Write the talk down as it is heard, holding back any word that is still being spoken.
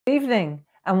Good evening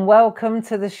and welcome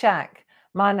to the SHAC.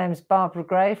 My name's Barbara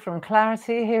Gray from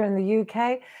Clarity here in the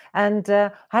UK, and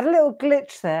I had a little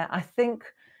glitch there. I think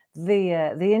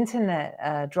the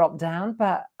internet dropped down,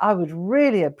 but I would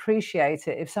really appreciate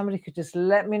it if somebody could just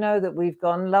let me know that we've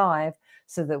gone live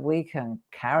so that we can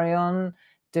carry on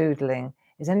doodling.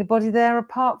 Is anybody there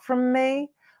apart from me?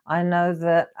 I know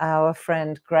that our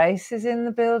friend Grace is in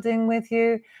the building with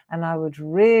you, and I would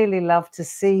really love to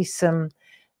see some.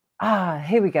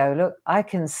 Here we go. Look, I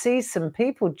can see some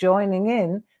people joining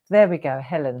in. There we go.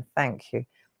 Helen, thank you.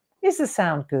 Is the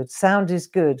sound good? Sound is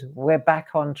good. We're back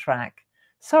on track.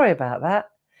 Sorry about that.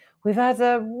 We've had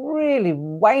a really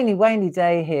rainy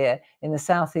day here in the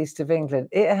southeast of England.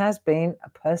 It has been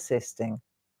persisting.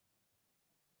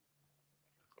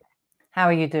 How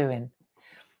are you doing?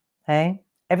 Hey,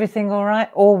 everything all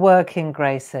right? All working,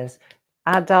 Grace says.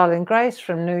 Our darling Grace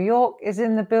from New York is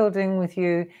in the building with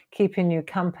you, keeping you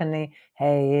company.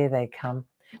 Hey, here they come.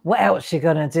 What else you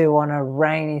gonna do on a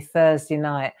rainy Thursday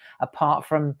night apart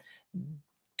from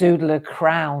doodle a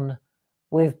crown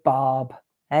with Barb?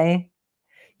 Hey?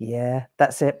 Yeah,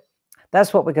 that's it.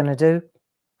 That's what we're gonna do.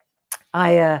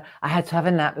 I had to have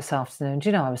a nap this afternoon. Do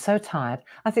you know, I was so tired.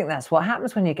 I think that's what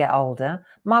happens when you get older.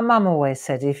 My mum always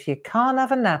said, if you can't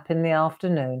have a nap in the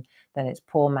afternoon, then it's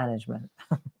poor management.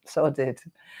 So I did.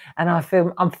 And I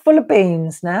feel I'm full of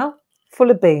beans now,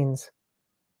 full of beans.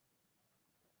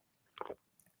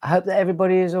 I hope that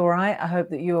everybody is all right. I hope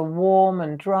that you are warm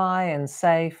and dry and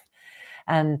safe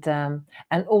and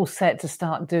all set to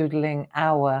start doodling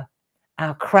our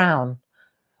crown.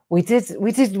 We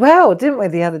did well, didn't we,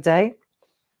 the other day?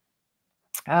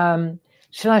 Shall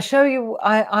I show you?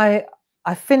 I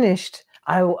finished.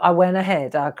 I went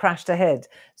ahead. I crashed ahead.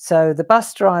 So the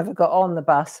bus driver got on the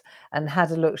bus and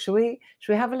had a look. Should we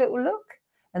have a little look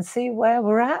and see where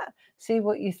we're at? See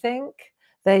what you think.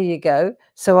 There you go.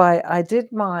 So I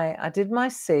did my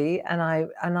C, and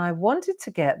I wanted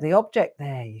to get the object.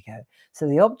 There you go. So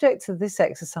the object of this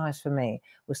exercise for me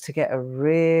was to get a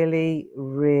really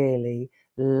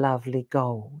lovely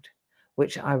gold,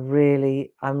 which I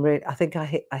think I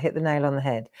hit the nail on the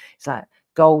head. It's like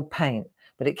gold paint,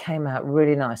 but it came out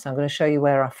really nice. I'm going to show you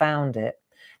where I found it.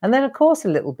 And then of course a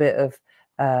little bit of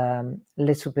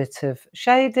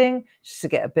shading just to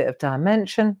get a bit of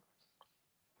dimension.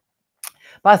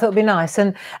 But I thought it'd be nice.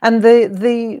 And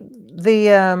the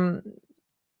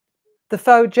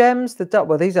faux gems,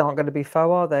 well, these aren't going to be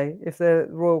faux, are they? If they're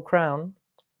royal crown.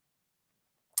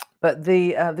 But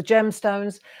the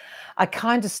gemstones, I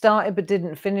kind of started but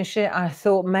didn't finish it. I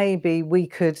thought maybe we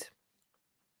could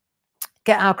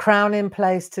get our crown in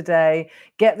place today,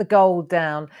 get the gold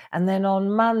down, and then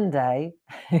on Monday,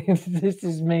 if this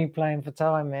is me playing for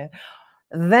time here,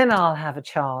 then I'll have a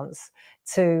chance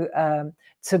to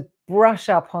brush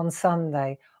up on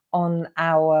Sunday on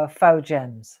our faux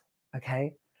gems,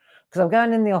 okay? Because I'm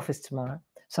going in the office tomorrow,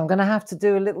 so I'm going to have to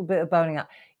do a little bit of boning up.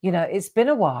 You know, it's been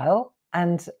a while,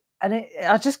 and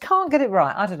I just can't get it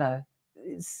right. I don't know.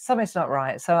 Something's not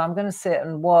right. So I'm going to sit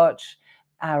and watch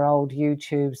our old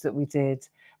YouTubes that we did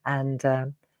and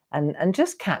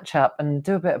just catch up and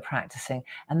do a bit of practicing.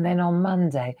 And then on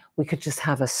Monday, we could just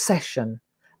have a session,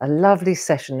 a lovely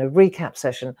session, a recap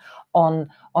session on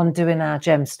doing our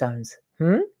gemstones.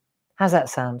 How's that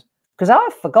sound? Because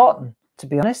I've forgotten, to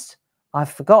be honest.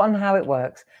 I've forgotten how it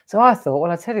works. So I thought,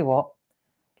 well, I tell you what,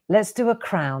 let's do a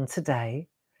crown today.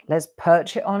 Let's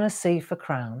perch it on a C for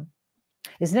crown.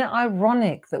 Isn't it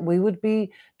ironic that we would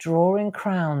be drawing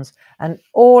crowns and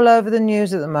all over the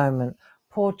news at the moment?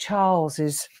 Poor Charles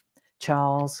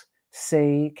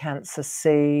C, Cancer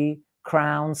C,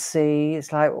 Crown C.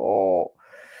 It's like, oh,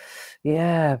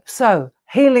 yeah. So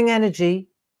healing energy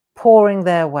pouring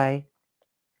their way.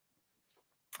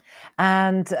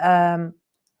 And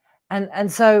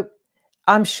so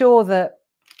I'm sure that,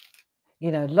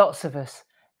 you know, lots of us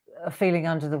are feeling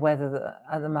under the weather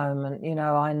at the moment. You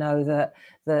know, I know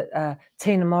that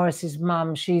Tina Morris's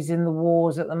mum, she's in the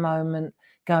wars at the moment,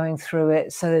 going through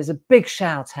it. So there's a big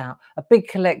shout out, a big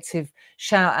collective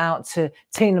shout out to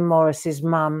Tina Morris's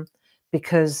mum,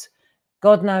 because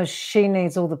God knows she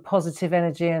needs all the positive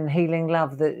energy and healing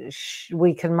love that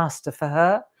we can muster for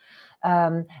her.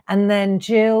 And then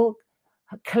Jill,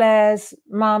 Claire's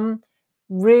mum,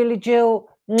 really, Jill,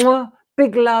 mwah,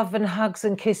 big love and hugs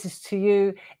and kisses to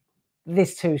you.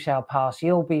 This too shall pass.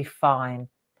 You'll be fine.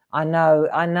 I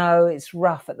know it's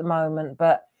rough at the moment,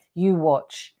 but you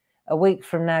watch. A week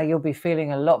from now, you'll be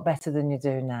feeling a lot better than you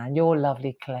do now. And your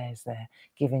lovely Claire's there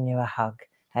giving you a hug.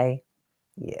 Hey,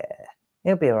 yeah,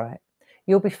 you'll be all right.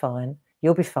 You'll be fine.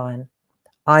 You'll be fine.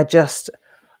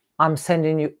 I'm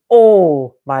sending you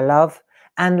all my love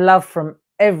and love from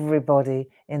everybody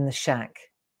in the shack,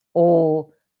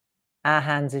 all our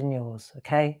hands in yours,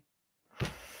 okay?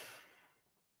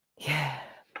 Yeah.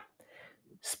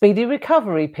 Speedy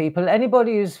recovery, people.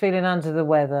 Anybody who's feeling under the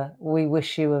weather, we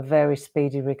wish you a very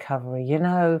speedy recovery. You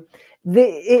know,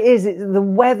 the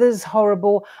weather's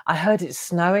horrible. I heard it's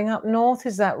snowing up north.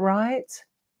 Is that right?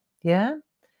 Yeah.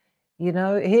 You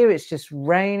know, here it's just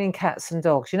raining cats and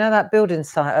dogs. You know that building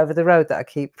site over the road that I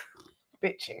keep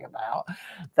bitching about,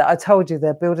 that I told you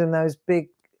they're building those big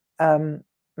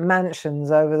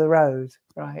mansions over the road,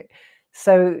 right?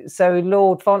 So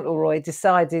Lord Fauntleroy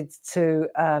decided to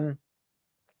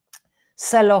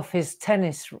sell off his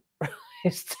tennis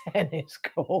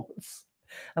courts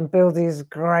and build these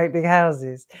great big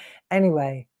houses.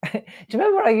 Anyway, do you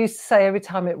remember what I used to say every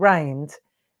time it rained?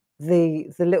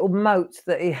 The little moat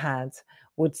that he had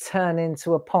would turn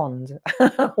into a pond.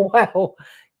 Well,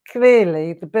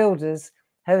 clearly the builders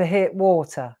have hit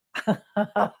water.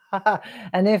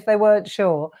 And if they weren't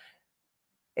sure,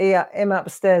 him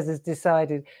upstairs has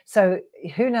decided. So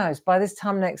who knows, by this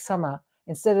time next summer,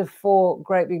 instead of 4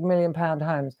 great big £1 million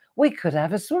homes, we could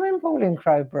have a swimming pool in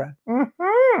Crowborough.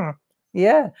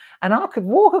 Yeah, and I could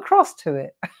walk across to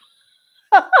it.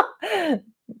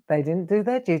 They didn't do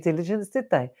their due diligence, did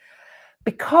they?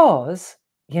 Because,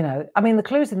 you know, I mean, the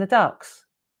clue's in the ducks.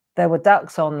 There were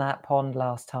ducks on that pond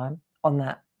last time, on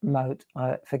that moat.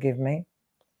 Forgive me.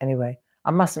 Anyway,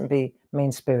 I mustn't be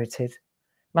mean-spirited.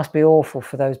 Must be awful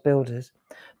for those builders.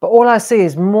 But all I see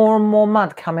is more and more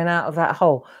mud coming out of that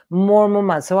hole. More and more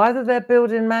mud. So either they're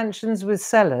building mansions with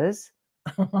cellars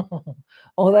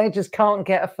or they just can't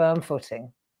get a firm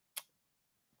footing.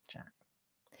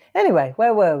 Anyway,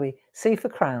 where were we? C for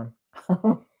crown.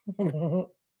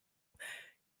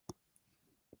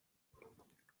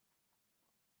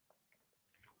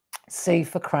 C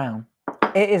for crown.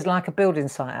 It is like a building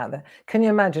site out there. Can you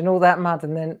imagine all that mud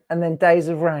and then days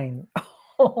of rain?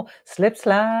 Slip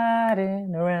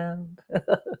sliding around.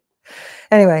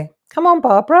 Anyway, come on,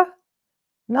 Barbara.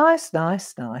 Nice,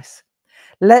 nice, nice.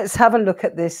 Let's have a look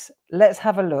at this. Let's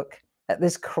have a look at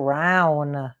this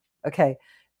crown. Okay,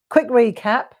 quick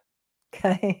recap.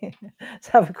 Okay, let's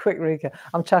have a quick recap.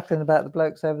 I'm chuckling about the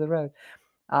blokes over the road.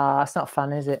 It's not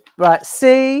fun, is it? Right,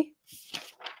 C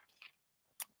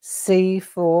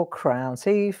for crown.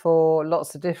 C for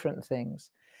lots of different things.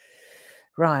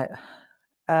 Right.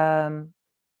 Yeah,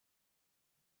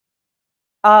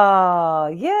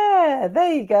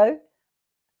 there you go.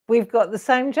 We've got the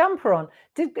same jumper on.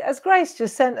 Has Grace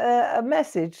just sent a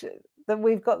message that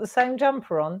we've got the same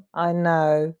jumper on? I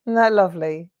know. Isn't that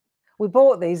lovely? We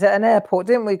bought these at an airport,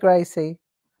 didn't we, Gracie?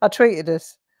 I treated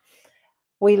us.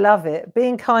 We love it.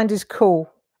 Being kind is cool.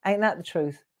 Ain't that the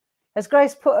truth? Has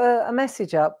Grace put a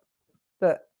message up?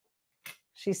 But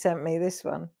she sent me this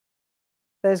one.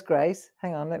 There's Grace.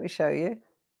 Hang on, let me show you.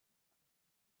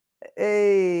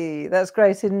 Hey, that's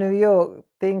Grace in New York.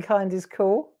 Being kind is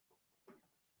cool.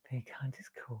 Being kind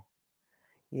is cool.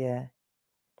 Yeah.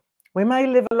 We may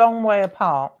live a long way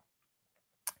apart,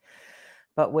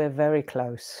 but we're very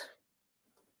close.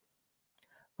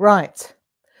 Right.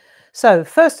 So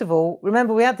first of all,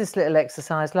 remember we had this little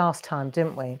exercise last time,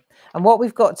 didn't we? And what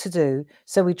we've got to do,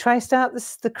 so we traced out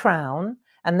the crown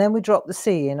and then we dropped the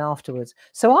C in afterwards.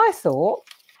 So I thought,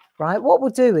 right, what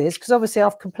we'll do is, because obviously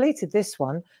I've completed this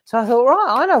one, so I thought, right,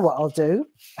 I know what I'll do.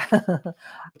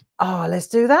 Let's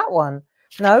do that one.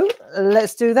 No,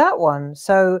 let's do that one.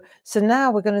 So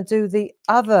now we're going to do the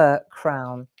other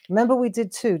crown. Remember we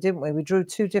did 2, didn't we? We drew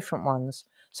 2 different ones.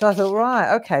 So I thought,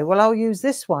 right, okay, well, I'll use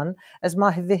this one as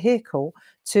my vehicle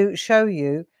to show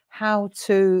you how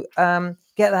to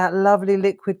get that lovely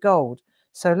liquid gold.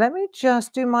 So let me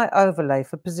just do my overlay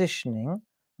for positioning.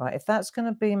 Right, if that's going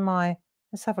to be my,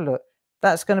 let's have a look.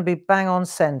 That's going to be bang on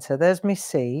center. There's my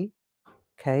C.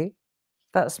 Okay,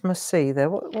 that's my C there.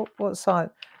 What side?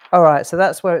 All right, so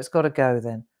that's where it's got to go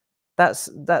then. That's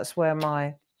where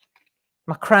my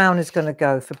crown is going to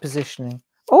go for positioning.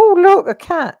 Oh, look, a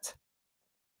cat.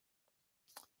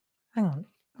 Hang on,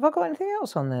 have I got anything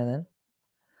else on there then?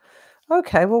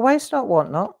 Okay, well, waste not,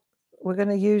 want not. We're going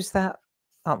to use that,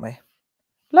 aren't we?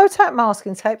 Low tack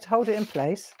masking tape to hold it in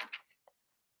place.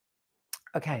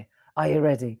 Okay, are you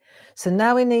ready? So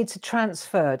now we need to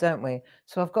transfer, don't we?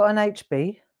 So I've got an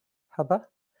HB, hubba,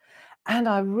 and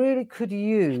I really could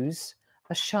use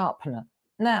a sharpener.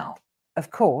 Now,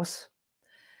 of course,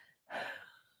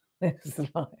 if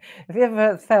you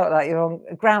ever felt like you're on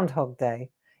Groundhog Day,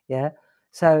 yeah?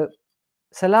 So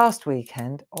last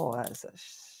weekend, that's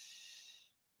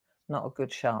not a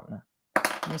good sharpener.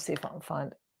 Let me see if I can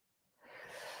find it.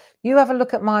 You have a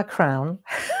look at my crown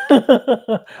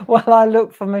while I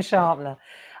look for my sharpener.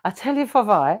 I tell you if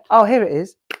oh, here it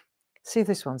is. See if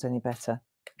this one's any better.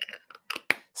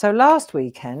 So last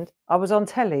weekend, I was on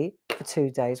telly for 2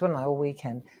 days, wasn't I, all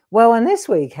weekend? Well, and this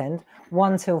weekend,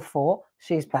 1 till 4,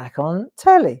 she's back on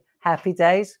telly. Happy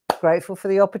days, grateful for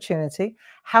the opportunity.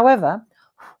 However,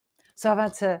 so I've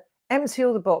had to empty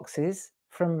all the boxes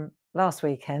from last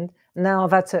weekend. Now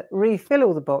I've had to refill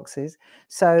all the boxes.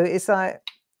 So it's like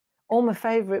all my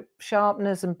favourite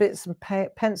sharpeners and bits and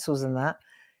pencils and that,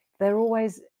 they're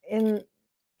always in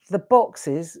the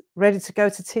boxes ready to go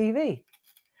to TV.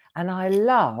 And I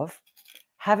love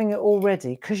having it all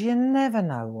ready because you never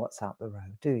know what's up the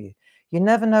road, do you? You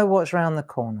never know what's around the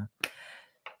corner.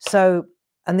 So,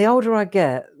 and the older I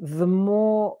get, the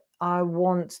more I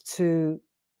want to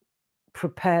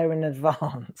prepare in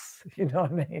advance. You know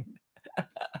what I mean?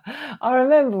 I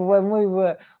remember when we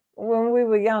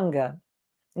were younger,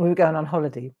 we were going on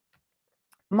holiday.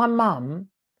 My mum,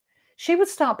 she would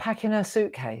start packing her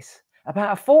suitcase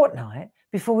about a fortnight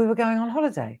before we were going on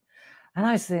holiday. And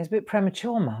I used to think it's a bit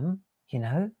premature, Mum, you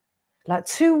know, like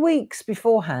 2 weeks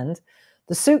beforehand,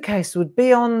 the suitcase would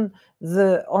be on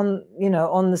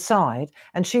the side,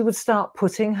 and she would start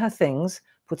putting her things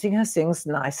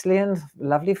nicely and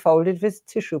lovely folded with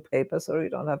tissue paper so you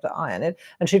don't have to iron it.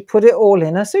 And she'd put it all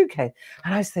in her suitcase.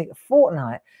 And I used to think a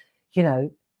fortnight, you know,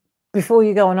 before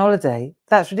you go on holiday,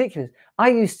 that's ridiculous. I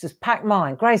used to pack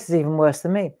mine. Grace is even worse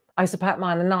than me. I used to pack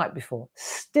mine the night before.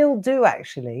 Still do,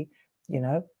 actually, you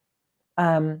know.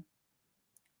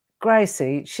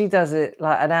 Gracie, she does it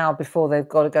like an hour before they've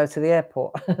got to go to the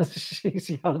airport. She's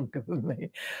younger than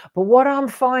me. But what I'm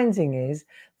finding is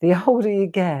the older you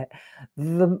get,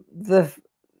 the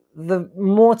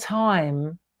more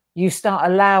time you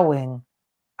start allowing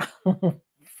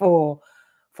for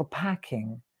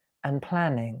packing and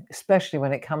planning, especially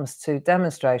when it comes to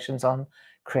demonstrations on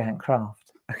Create and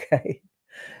Craft. Okay.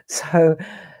 So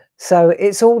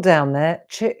it's all down there.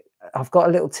 I've got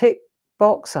a little tick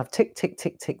box. I've tick, tick,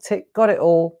 tick, tick, tick. Got it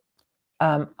all.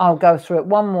 I'll go through it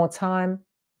one more time.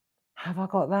 Have I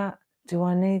got that? Do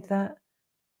I need that?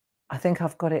 I think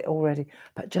I've got it already.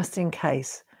 But just in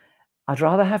case, I'd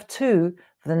rather have 2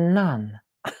 than none.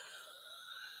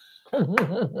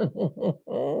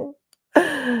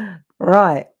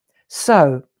 Right.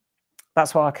 So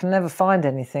that's why I can never find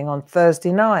anything on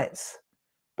Thursday nights.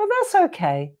 But that's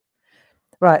okay.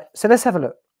 Right. So let's have a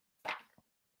look.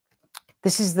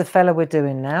 This is the fella we're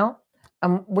doing now.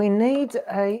 And we need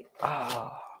a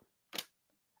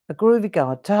groovy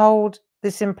guard to hold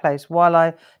this in place while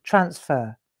I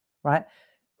transfer, right?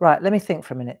 Right, let me think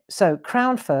for a minute. So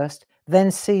crown first,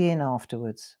 then C in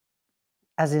afterwards,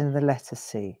 as in the letter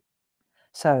C.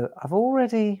 So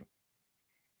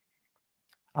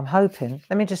I'm hoping,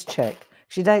 let me just check.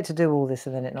 She'd hate to do all this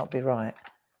and then it not be right.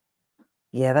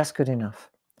 Yeah, that's good enough.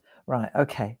 Right,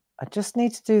 okay. I just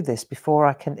need to do this before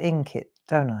I can ink it,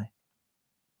 don't I?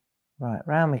 Right,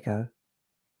 round we go.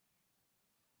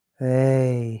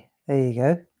 Hey, there you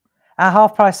go. Our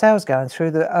half price sale's going through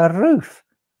the roof.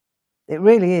 It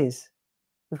really is.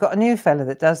 We've got a new fella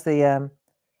that does that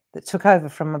took over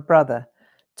from my brother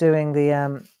doing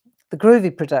the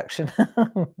groovy production.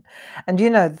 And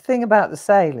you know, the thing about the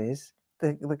sale is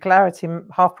the Clarity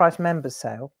half price members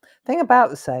sale. The thing about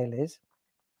the sale is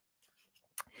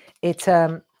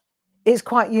it's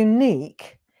quite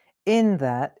unique in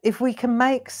that if we can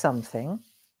make something,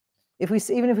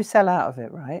 even if we sell out of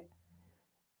it, right?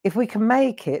 If we can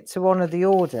make it to honour the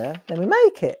order, then we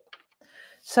make it.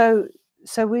 So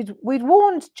we'd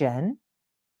warned Jen.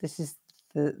 This is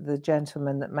the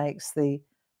gentleman that makes the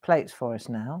plates for us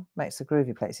now, makes the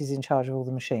groovy plates. He's in charge of all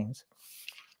the machines.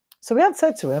 So we had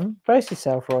said to him, brace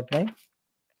yourself, Rodney.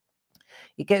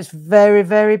 It gets very,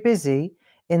 very busy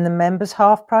in the members'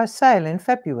 half price sale in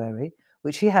February,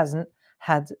 which he hasn't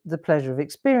had the pleasure of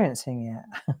experiencing yet.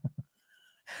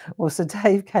 Well, so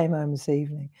Dave came home this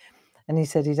evening and he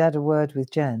said he'd had a word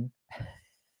with Jen,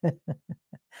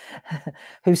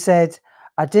 who said,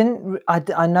 I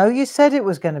know you said it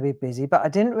was going to be busy, but I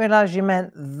didn't realise you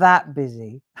meant that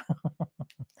busy.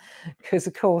 Because,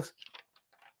 of course,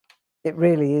 it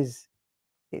really is.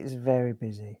 It is very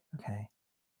busy. Okay.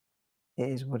 It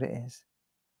is what it is.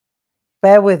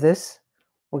 Bear with us.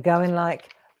 We're going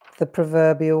like the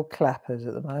proverbial clappers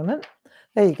at the moment.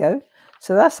 There you go.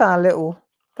 So that's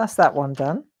that's that one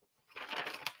done.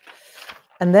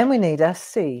 And then we need our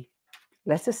C.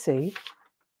 Letter C.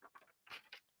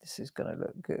 This is going to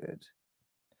look good.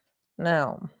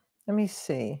 Now, let me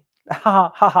see.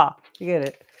 Ha ha ha. You get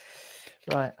it?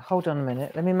 Right. Hold on a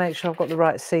minute. Let me make sure I've got the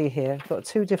right C here. I've got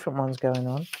 2 different ones going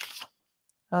on.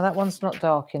 Oh, that one's not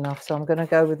dark enough, so I'm going to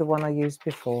go with the one I used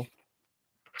before.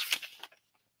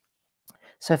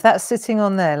 So So if that's sitting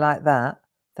on there like that,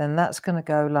 then that's going to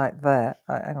go like that.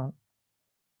 Right, hang on.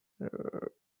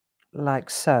 Like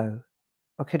so.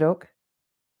 Okay, doke.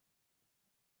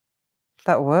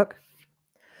 That'll work.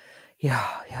 Yeah.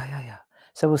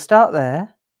 So we'll start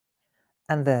there,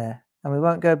 and we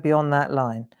won't go beyond that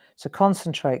line. So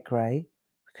concentrate, Gray,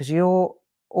 because you're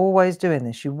always doing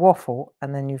this. You waffle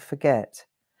and then you forget.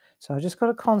 So I just got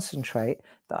to concentrate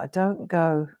that I don't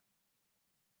go.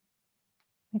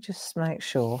 Let me just make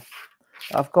sure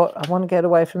I want to get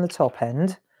away from the top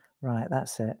end. Right,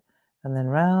 that's it. And then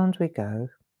round we go.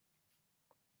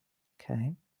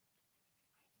 Okay.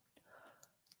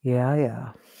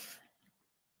 Yeah.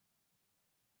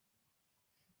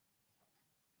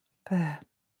 There.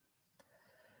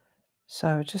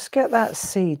 So just get that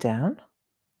C down,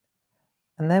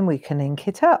 and then we can ink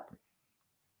it up.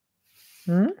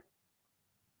 So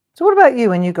what about you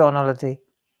when you go on holiday?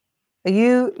 Are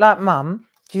you like Mum?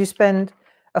 Do you spend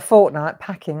a fortnight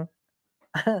packing?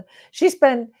 She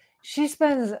spends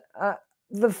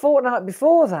the fortnight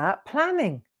before that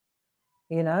planning.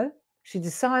 You know, she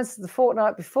decides the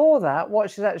fortnight before that what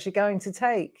she's actually going to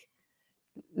take.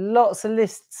 Lots of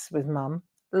lists with Mum.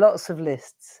 Lots of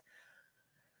lists.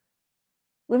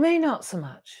 With me, not so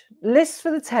much. Lists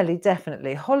for the telly,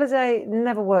 definitely. Holiday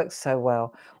never works so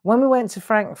well. When we went to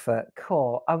Frankfurt,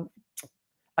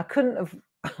 I couldn't have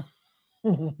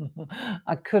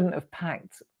I couldn't have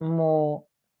packed more.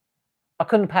 I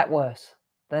couldn't pack worse.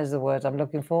 There's the word I'm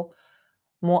looking for.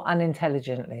 More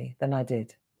unintelligently than I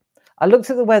did. I looked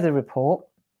at the weather report,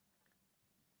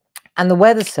 and the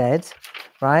weather said,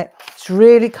 right, it's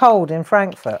really cold in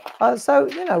Frankfurt. So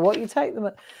you know what, you take them,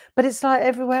 but it's like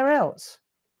everywhere else.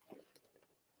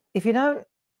 If you don't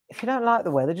like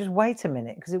the weather, just wait a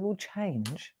minute because it will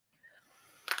change.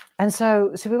 And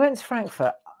so we went to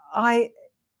Frankfurt.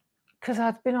 Because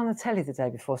I'd been on the telly the day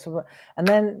before, and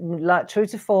then, like true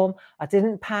to form, I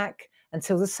didn't pack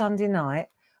until the Sunday night.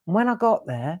 And when I got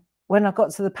there, when I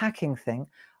got to the packing thing,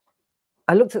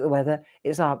 I looked at the weather.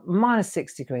 It's like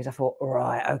 -6 degrees. I thought,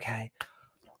 right, okay,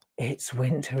 it's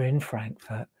winter in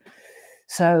Frankfurt.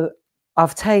 So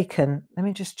I've taken. Let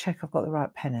me just check I've got the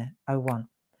right pen here. 01.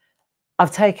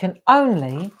 I've taken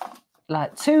only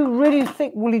like 2 really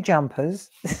thick woolly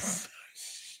jumpers. This is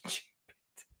so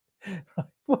stupid.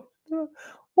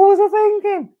 What was I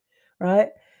thinking?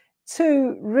 Right,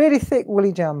 2 really thick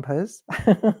woolly jumpers.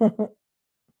 Like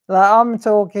I'm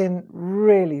talking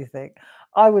really thick.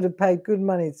 I would have paid good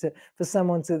money for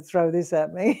someone to throw this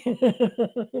at me.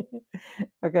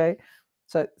 Okay,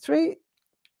 so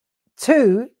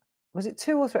 2. Was it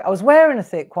 2 or 3? I was wearing a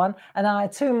thick one, and I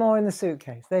had 2 more in the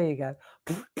suitcase. There you go.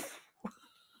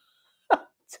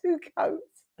 2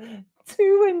 coats,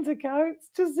 2 winter coats,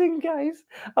 just in case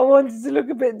I wanted to look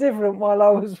a bit different while I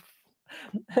was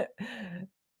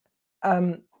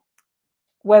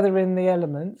weathering the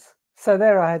elements. So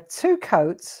there I had 2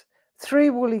 coats, 3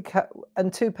 woolly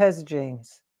and 2 pairs of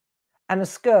jeans, and a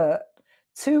skirt.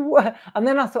 And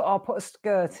then I thought I'll put a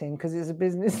skirt in because it's a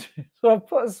business trip. So I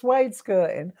put a suede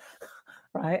skirt in,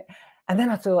 right? And then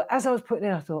I thought, as I was putting it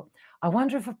in, I thought, I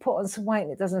wonder if I put on some weight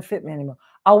and it doesn't fit me anymore.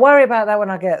 I'll worry about that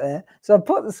when I get there. So I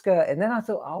put the skirt in. Then I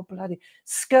thought, oh, bloody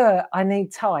skirt, I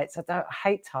need tights. I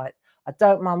hate tights. I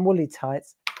don't mind woolly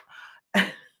tights.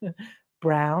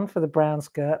 Brown for the brown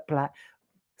skirt, black.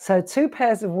 So 2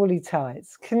 pairs of woolly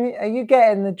tights. Are you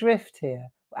getting the drift here?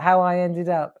 How I ended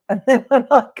up? And then when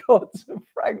I got to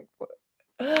Frankfurt,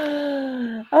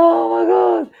 oh my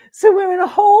God. So we're in a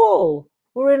hall.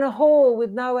 We're in a hall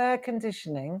with no air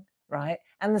conditioning, right?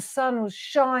 And the sun was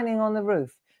shining on the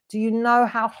roof. Do you know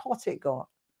how hot it got?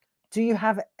 Do you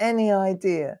have any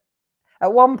idea?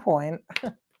 At one point,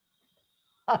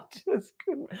 I just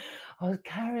couldn't. I was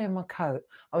carrying my coat.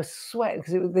 I was sweating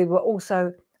because they were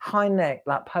also high neck,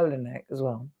 like polo neck as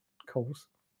well, of course.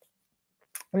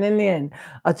 And in the end,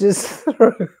 I just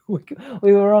threw.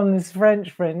 We were on this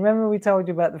French friend. Remember we told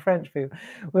you about the French people?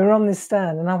 We were on this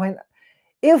stand, and I went,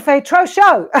 "Il fait trop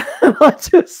chaud." I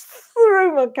just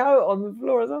threw my coat on the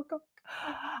floor. I was like,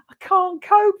 I can't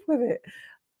cope with it.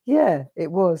 Yeah, it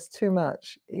was too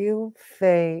much. Il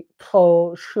fait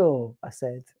trop chaud, I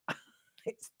said.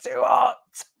 It's too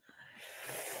hot.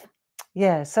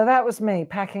 Yeah, so that was me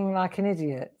packing like an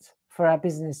idiot for our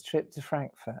business trip to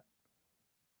Frankfurt.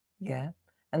 Yeah.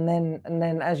 And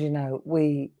then, as you know,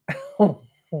 we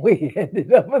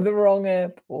ended up at the wrong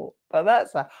airport. But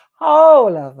that's a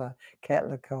whole other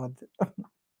kettle of cod.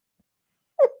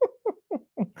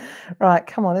 Right,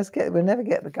 come on, we'll never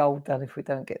get the gold done if we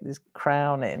don't get this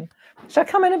crown in. Shall I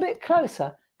come in a bit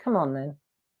closer? Come on then.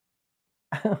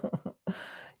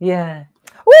 Yeah.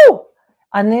 Oh,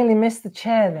 I nearly missed the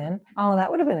chair then. Oh, that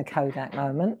would have been a Kodak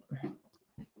moment.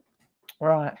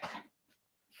 Right.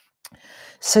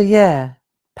 So, yeah,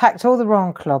 packed all the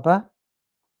wrong clobber.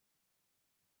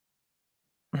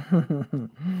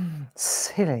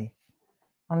 Silly,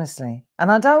 honestly.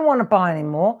 And I don't want to buy any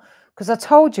more because I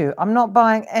told you I'm not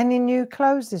buying any new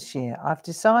clothes this year. I've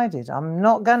decided I'm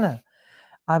not gonna.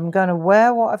 I'm gonna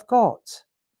wear what I've got.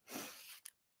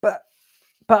 But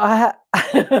but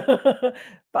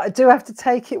I do have to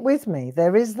take it with me.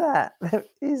 There is that. There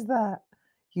is that.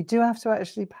 You do have to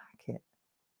actually pack it.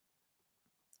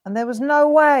 And there was no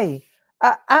way.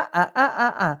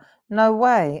 No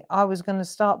way I was going to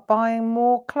start buying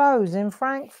more clothes in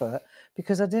Frankfurt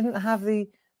because I didn't have the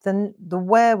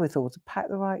wherewithal to pack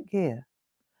the right gear.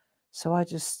 So I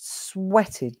just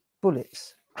sweated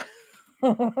bullets.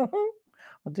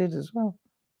 I did as well.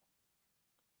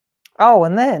 Oh,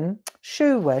 and then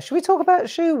shoe wear. Should we talk about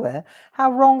shoe wear? How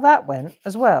wrong that went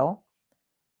as well.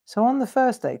 So on the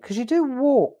first day, because you do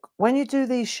walk when you do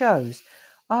these shows.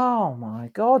 Oh my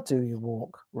God, do you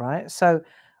walk, right? So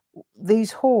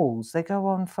these halls, they go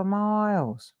on for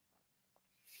miles.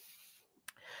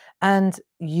 And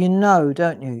you know,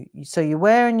 don't you? So you're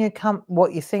wearing your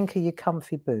what you think are your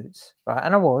comfy boots, right?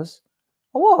 And I was.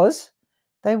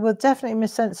 They were definitely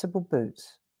sensible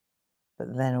boots.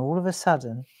 But then all of a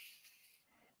sudden,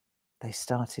 they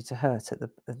started to hurt at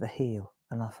the heel.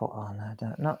 And I thought, oh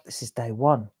no, no, this is day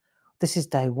one. This is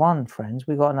day one, friends.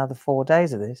 We've got another 4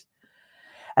 days of this.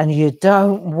 And you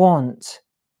don't want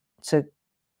to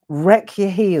wreck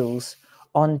your heels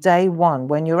on day one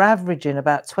when you're averaging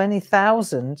about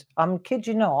 20,000, I'm kid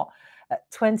you not, at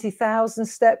 20,000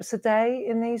 steps a day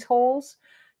in these halls,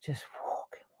 just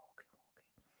walking.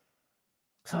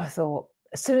 So I thought,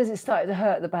 as soon as it started to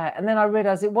hurt the back, and then I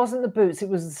realized it wasn't the boots, it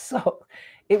was the sock.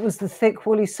 It was the thick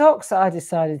woolly socks that I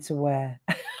decided to wear.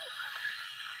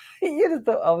 You'd have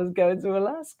thought I was going to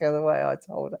Alaska the way I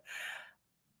told her.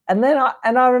 And then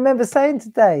I remember saying to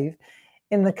Dave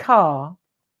in the car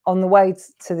on the way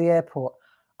to the airport,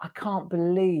 I can't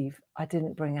believe I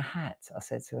didn't bring a hat. I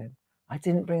said to him, I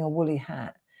didn't bring a woolly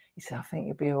hat. He said, I think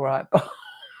you'll be all right. But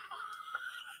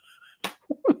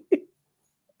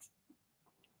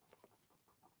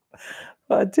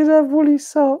I did have woolly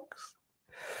socks.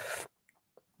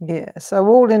 Yeah. So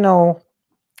all in all,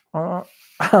 I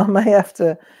may have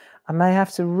to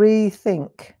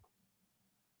rethink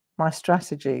my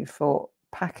strategy for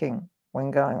packing when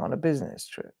going on a business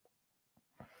trip.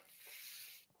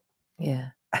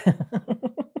 Yeah.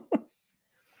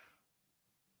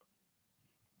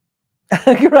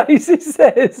 Gracie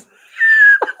says,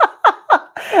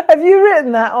 have you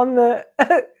written that on the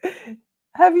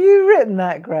have you written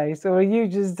that, Grace, or are you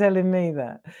just telling me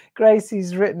that?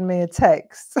 Gracie's written me a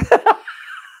text.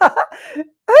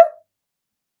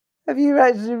 Have you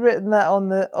actually written that on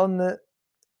the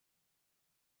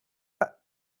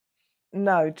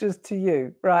no, just to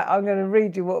you. Right, I'm going to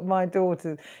read you what my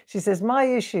daughter, she says, my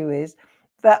issue is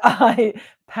that I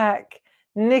pack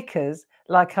knickers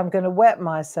like I'm going to wet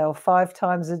myself 5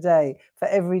 times a day for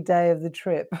every day of the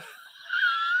trip.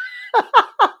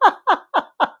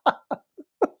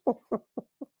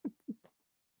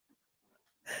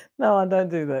 No, I don't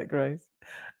do that, Grace.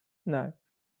 No,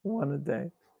 1 a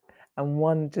day and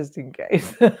 1 just in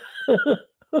case.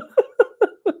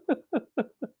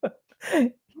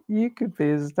 You could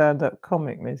be a stand-up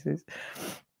comic, Mrs.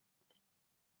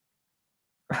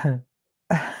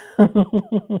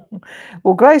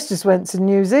 Well, Grace just went to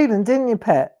New Zealand, didn't you,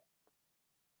 pet?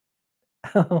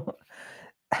 For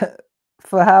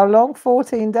how long?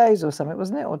 14 days or something,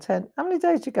 wasn't it? Or 10? How many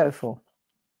days did you go for?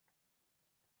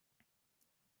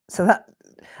 So that,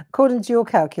 according to your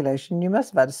calculation, you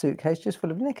must have had a suitcase just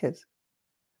full of knickers.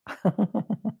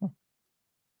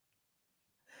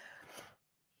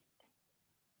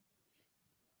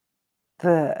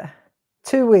 The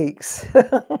 2 weeks.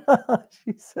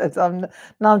 She says, now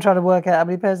I'm trying to work out how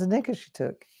many pairs of knickers she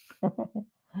took.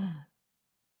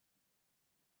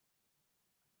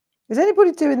 Is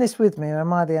anybody doing this with me, or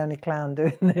am I the only clown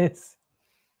doing this?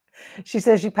 She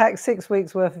says she packed 6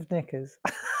 weeks worth of knickers.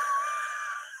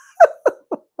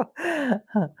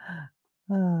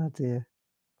 Oh dear.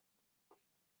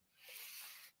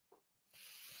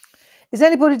 Is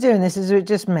anybody doing this? Is it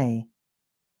just me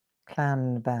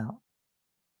clowning about?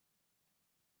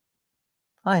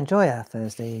 I enjoy our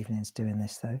Thursday evenings doing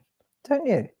this, though. Don't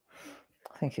you?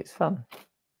 I think it's fun.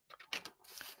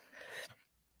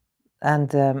 And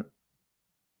do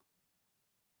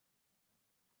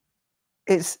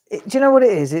you know what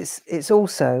it is? It's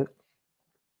also,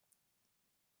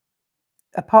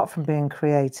 apart from being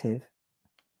creative,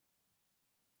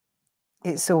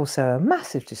 it's also a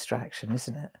massive distraction,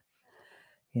 isn't it?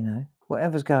 You know,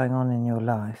 whatever's going on in your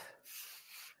life.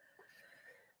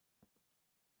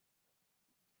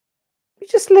 You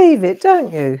just leave it,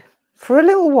 don't you? For a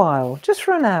little while, just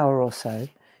for an hour or so.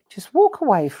 Just walk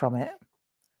away from it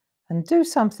and do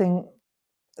something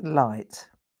light.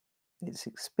 It's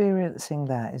experiencing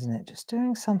that, isn't it? Just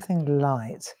doing something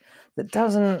light that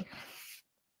doesn't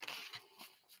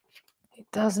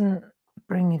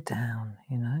bring you down,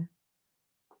 you know?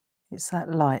 It's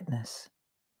that lightness.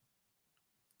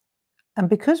 And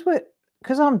because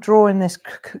I'm drawing this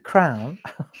crown,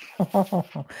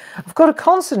 I've got to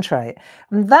concentrate.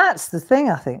 And that's the thing,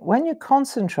 I think. When you're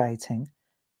concentrating,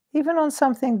 even on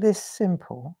something this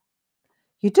simple,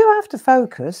 you do have to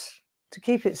focus to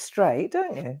keep it straight,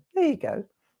 don't you? There you go.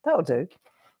 That'll do.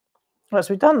 Right,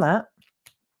 so we've done that.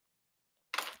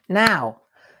 Now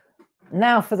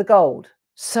for the gold.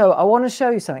 So I want to show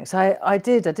you something. So I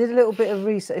did a little bit of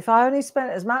research. If I only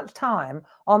spent as much time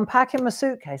on packing my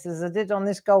suitcase as I did on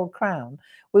this gold crown,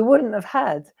 we wouldn't have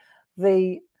had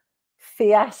the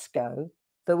fiasco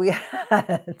that we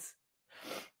had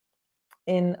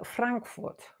in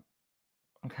Frankfurt.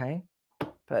 Okay,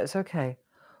 but it's okay.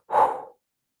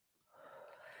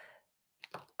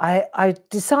 I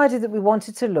decided that we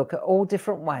wanted to look at all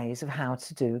different ways of how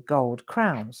to do gold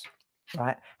crowns,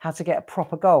 right? How to get a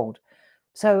proper gold.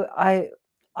 So I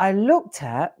looked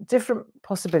at different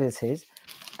possibilities,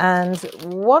 and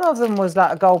one of them was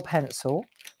like a gold pencil,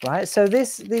 right? So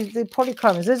the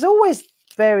polychromos, there's always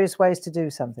various ways to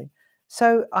do something.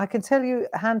 So I can tell you,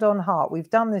 hand on heart, we've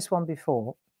done this one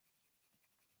before.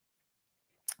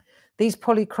 These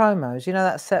polychromos, you know,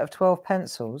 that set of 12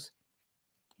 pencils,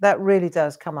 that really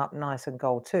does come up nice and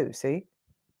gold too, see?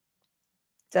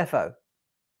 Defo.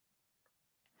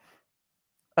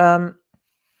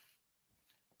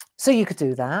 So you could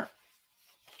do that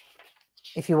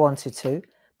if you wanted to,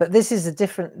 but this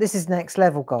is next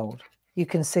level gold. You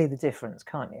can see the difference,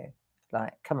 can't you?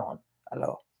 Like, come on,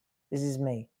 hello. This is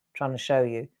me trying to show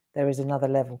you there is another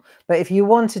level. But if you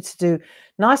wanted to do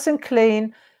nice and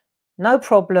clean, no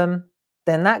problem,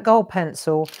 then that gold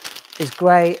pencil is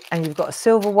great. And you've got a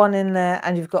silver one in there,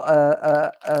 and you've got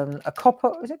a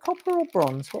copper. Is it copper or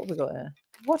bronze? What have we got here?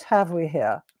 What have we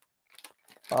here?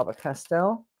 Barber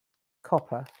Castell,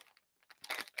 copper.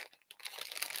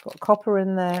 Got copper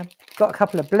in there. Got a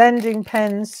couple of blending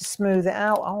pens to smooth it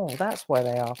out. Oh, that's where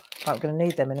they are. Right, I'm going to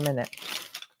need them in a minute.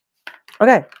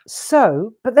 Okay,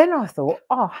 so, but then I thought,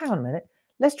 oh, hang on a minute.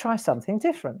 Let's try something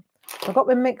different. So I got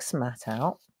my mix mat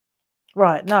out.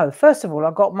 Right, no, first of all,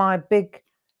 I got my big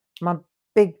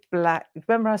black,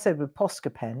 remember I said with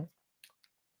Posca pen?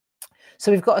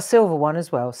 So we've got a silver one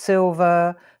as well.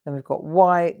 Silver, then we've got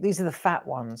white. These are the fat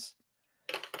ones.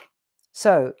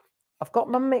 So I've got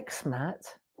my mix mat.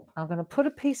 I'm going to put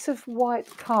a piece of white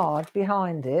card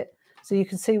behind it so you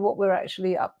can see what we're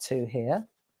actually up to here.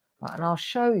 Right, and I'll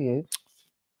show you.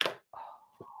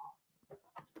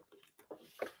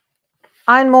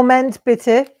 Ein Moment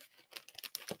bitte.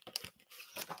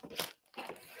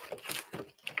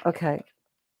 Okay.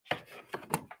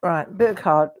 Right, bit of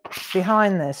card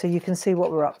behind there so you can see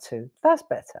what we're up to. That's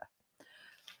better.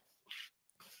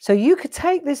 So you could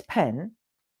take this pen.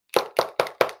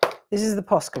 This is the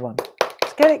Posca one.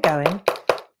 Let's get it going.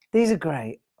 These are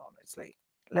great, honestly.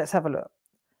 Let's have a look.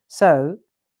 So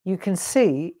you can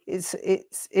see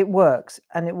it works,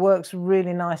 and it works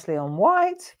really nicely on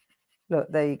white.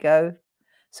 Look, there you go.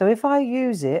 So if I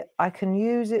use it, I can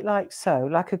use it like so,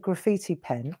 like a graffiti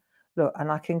pen. Look,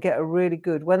 and I can get a really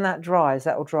good, when that dries,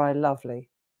 that will dry lovely,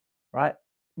 right?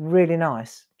 Really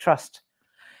nice. Trust,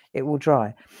 it will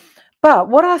dry. But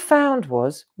what I found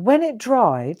was when it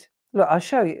dried, look, I'll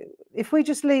show you. If we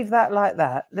just leave that like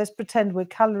that, let's pretend we're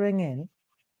colouring in.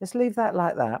 Let's leave that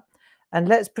like that. And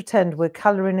let's pretend we're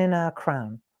colouring in our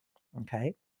crown.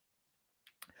 Okay.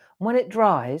 When it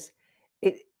dries,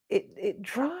 it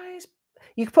dries.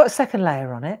 You can put a second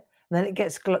layer on it, and then it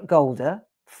gets golder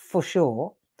for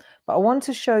sure. But I want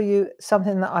to show you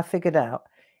something that I figured out.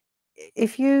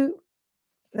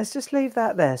 Let's just leave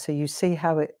that there so you see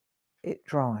how it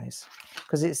dries,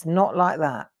 because it's not like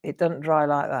that. It doesn't dry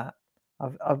like that.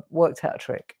 I've worked out a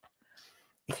trick.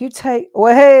 If you take,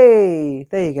 well, hey,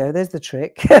 there you go. There's the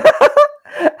trick.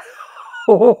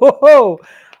 Whoa,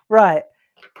 right.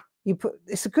 You put.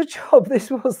 It's a good job.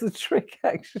 This was the trick,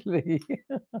 actually.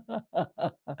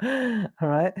 All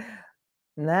right.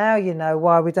 Now you know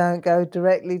why we don't go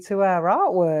directly to our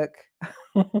artwork.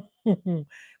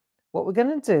 What we're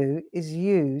going to do is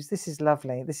use, this is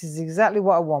lovely. This is exactly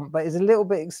what I want, but it's a little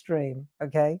bit extreme,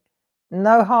 okay?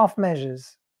 No half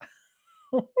measures.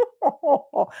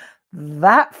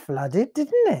 That flooded,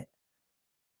 didn't it?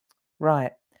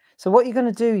 Right. So what you're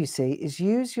going to do, you see, is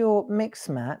use your mix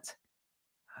mat.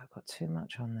 I've got too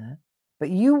much on there. But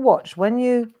you watch when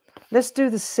you, let's do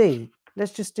the C.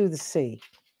 Let's just do the C.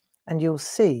 And you'll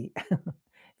see,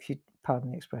 if you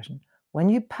pardon the expression, when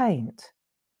you paint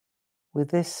with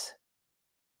this,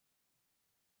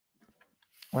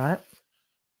 right,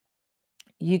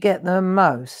 you get the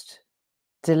most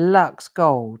deluxe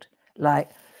gold,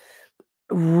 like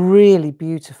really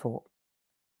beautiful.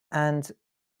 And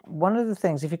one of the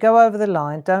things, if you go over the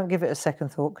line, don't give it a second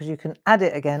thought, because you can add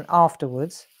it again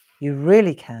afterwards. You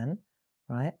really can,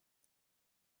 right?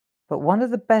 But one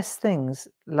of the best things,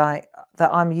 like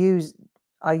that I use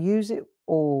it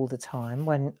all the time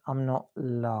when I'm not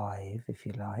live, if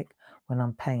you like, when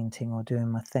I'm painting or doing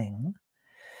my thing,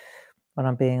 when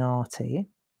I'm being arty,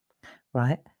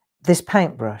 right? This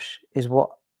paintbrush is what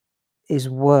is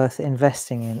worth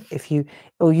investing in. If you,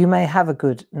 or you may have a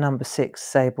good number 6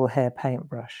 sable hair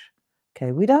paintbrush.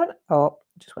 Okay, we don't, oh,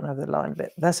 just went over the line a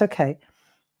bit. That's okay.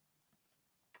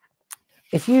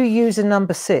 If you use a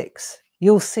number 6,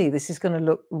 you'll see this is going to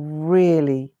look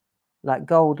really like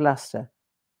gold luster.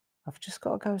 I've just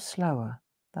got to go slower.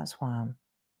 That's why I'm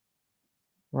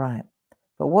right.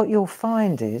 But what you'll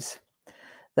find is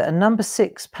that a number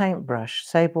 6 paintbrush,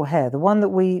 sable hair, the one that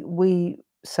we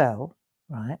sell,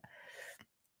 right?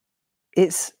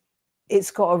 It's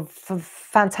got a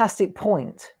fantastic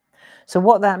point. So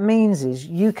what that means is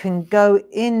you can go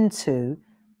into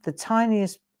the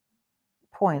tiniest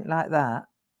point like that,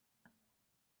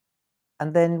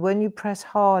 and then when you press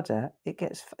harder, it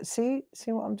gets, see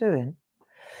what I'm doing?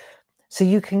 So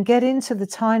you can get into the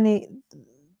tiny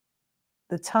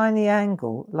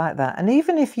angle like that. And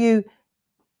even if you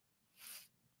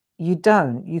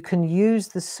don't, you can use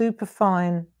the super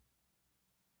fine,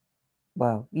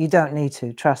 well, you don't need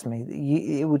to, trust me,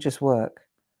 it will just work.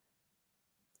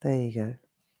 There you go.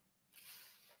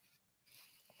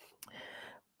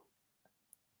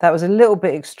 That was a little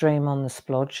bit extreme on the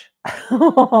splodge.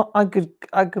 I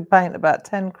could paint about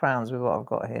 10 crowns with what I've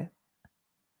got here.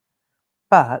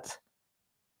 But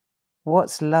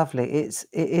what's lovely, it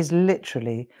is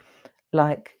literally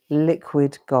like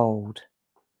liquid gold.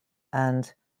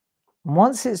 And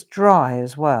once it's dry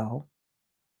as well,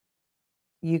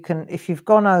 you can, if you've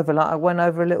gone over, like I went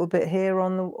over a little bit here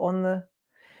on the,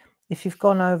 if you've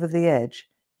gone over the edge,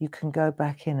 you can go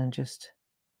back in and just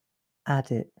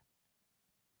add it.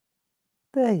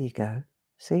 There you go.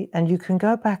 See, and you can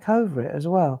go back over it as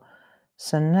well.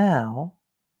 So now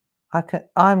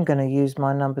I'm going to use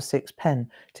my number 6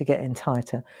 pen to get in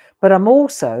tighter, but I'm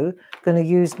also going to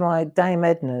use my Dame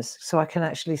Edna's so I can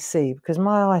actually see, because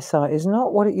my eyesight is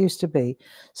not what it used to be.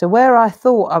 So where I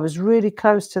thought I was really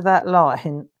close to that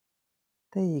line,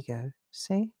 there you go.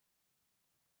 See?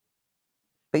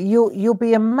 But you'll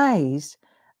be amazed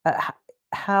at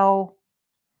how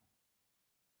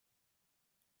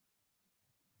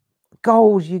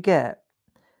gold you get.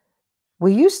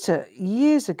 We used to,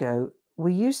 years ago,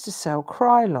 we used to sell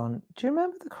Krylon. Do you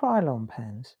remember the Krylon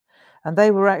pens? And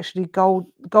they were actually gold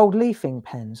leafing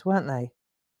pens, weren't they?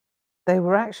 They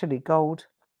were actually gold,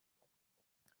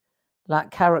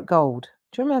 like carat gold.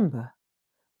 Do you remember?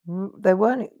 They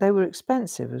weren't, they were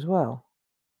expensive as well.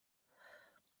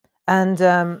 And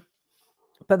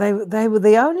but they were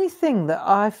the only thing that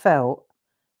I felt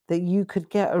that you could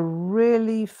get a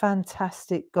really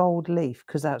fantastic gold leaf,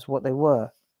 because that's what they were.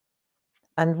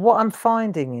 And what I'm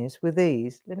finding is with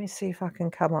these, let me see if I can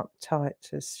come up tight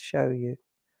to show you.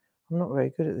 I'm not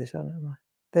very good at this, am I?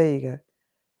 There you go.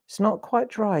 It's not quite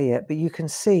dry yet, but you can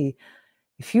see,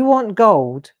 if you want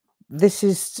gold, this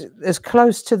is as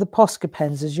close to the Posca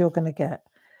pens as you're going to get.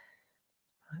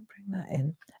 Right, bring that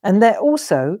in. And they're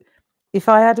also, if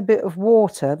I add a bit of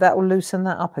water, that will loosen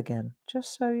that up again,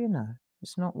 just so you know.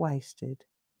 It's not wasted.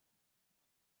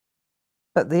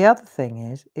 But the other thing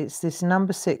is, it's this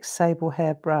number 6 sable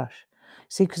hair brush.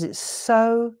 See, because it's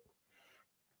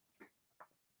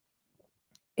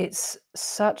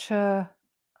such a,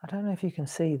 I don't know if you can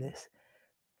see this.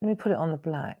 Let me put it on the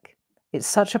black. It's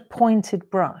such a pointed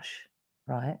brush,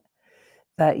 right,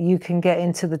 that you can get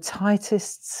into the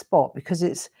tightest spot, because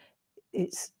it's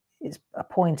a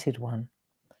pointed one.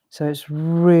 So it's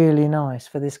really nice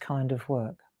for this kind of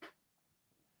work.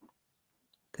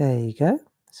 There you go.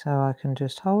 So I can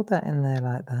just hold that in there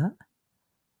like that,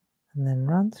 and then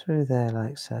run through there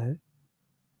like so.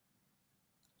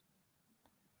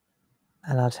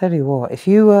 And I'll tell you what, if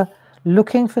you were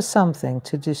looking for something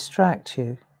to distract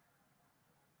you,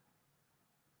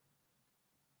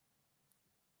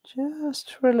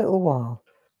 just for a little while,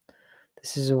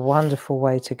 this is a wonderful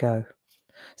way to go.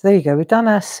 So there you go. We've done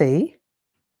our C.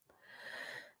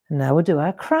 And now we'll do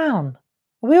our crown.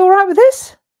 Are we all right with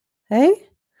this? Hey?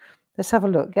 Let's have a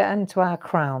look. Get into our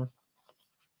crown.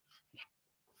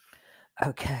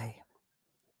 Okay.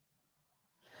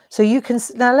 So you can,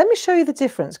 now let me show you the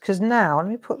difference, because now, let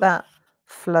me put that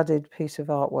flooded piece of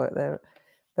artwork there.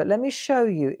 But let me show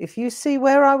you, if you see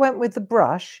where I went with the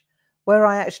brush, where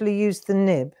I actually used the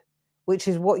nib, which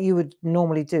is what you would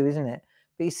normally do, isn't it?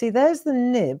 But you see, there's the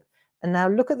nib. And now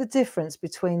look at the difference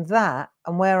between that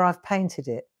and where I've painted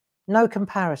it. No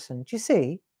comparison. Do you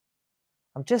see?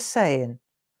 I'm just saying.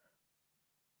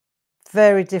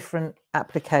 Very different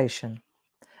application.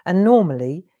 And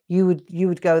normally you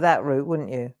would go that route,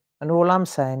 wouldn't you? And all I'm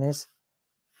saying is,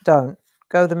 don't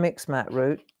go the mix mat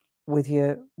route with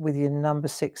your number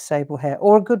 6 sable hair,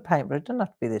 or a good paintbrush. It doesn't have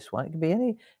to be this one. It can be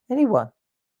any one.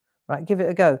 Right, give it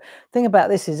a go. Thing about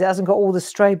this is it hasn't got all the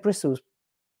stray bristles.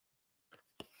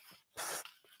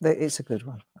 It's a good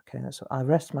one. Okay, that's what I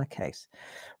rest my case.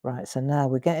 Right, so now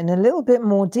we're getting a little bit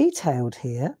more detailed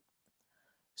here.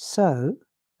 So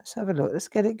let's have a look. Let's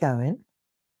get it going.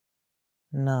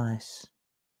 Nice.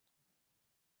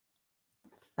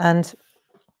 And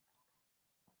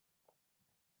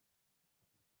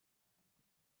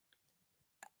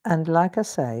like I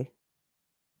say,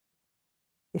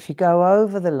 if you go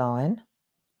over the line,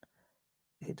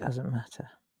 it doesn't matter.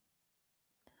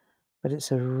 But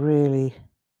it's a really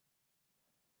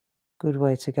good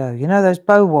way to go. You know those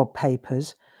bow wad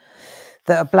papers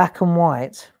that are black and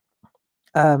white?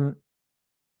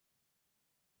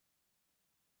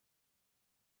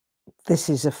 This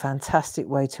is a fantastic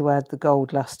way to add the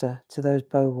gold luster to those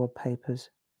bow wad papers,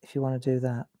 if you want to do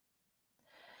that.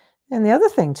 And the other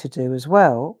thing to do as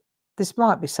well, this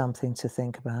might be something to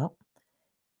think about.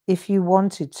 If you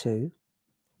wanted to,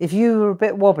 if you were a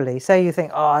bit wobbly, say you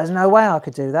think, oh, there's no way I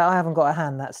could do that. I haven't got a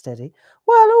hand that steady.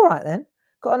 Well, all right then.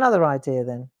 Got another idea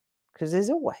then, because there's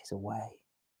always a way.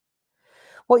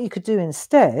 What you could do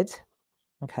instead,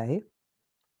 okay,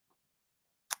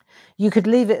 you could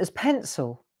leave it as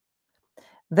pencil,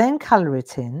 then colour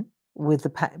it in with the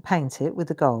paint it with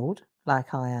the gold,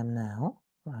 like I am now,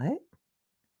 right?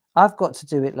 I've got to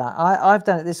do it like I've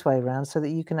done it this way around so that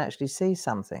you can actually see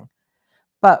something.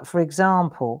 But for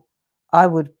example, I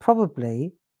would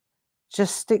probably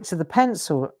just stick to the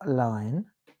pencil line,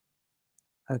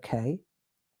 okay,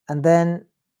 and then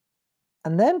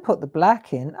put the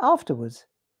black in afterwards.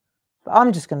 But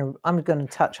I'm going to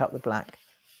touch up the black.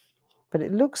 But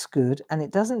it looks good and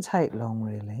it doesn't take long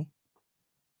really.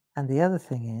 And the other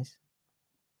thing is,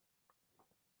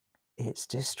 it's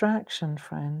distraction,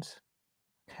 friends.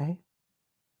 Okay,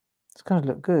 it's going to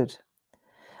look good.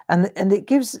 And it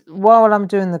gives, while I'm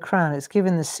doing the crown, it's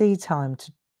giving the C time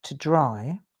to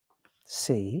dry.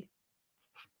 C,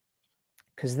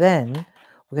 because then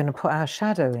we're going to put our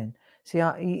shadow in.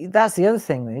 See, that's the other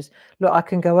thing is, look, I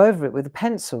can go over it with the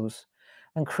pencils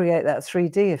and create that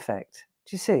 3D effect.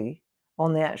 Do you see?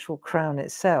 On the actual crown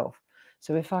itself.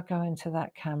 So if I go into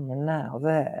that camera now,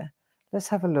 there, let's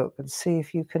have a look and see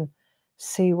if you can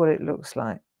see what it looks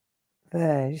like.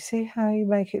 There, you see how you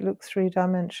make it look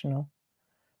 3-dimensional?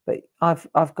 But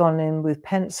I've gone in with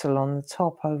pencil on the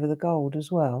top over the gold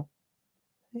as well.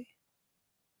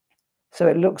 So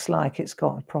it looks like it's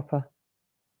got a proper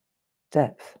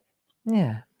depth.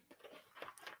 Yeah.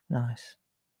 Nice.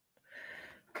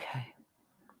 Okay.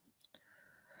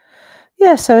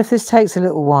 Yeah, so if this takes a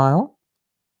little while,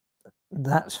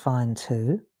 that's fine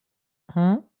too.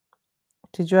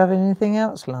 Did you have anything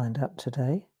else lined up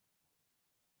today?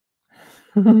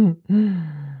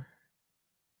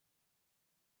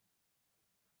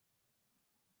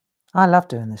 I love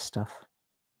doing this stuff.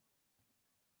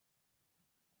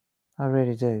 I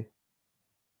really do.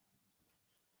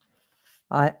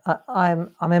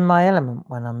 I'm in my element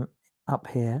when I'm up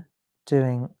here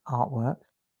doing artwork,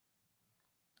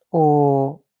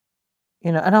 or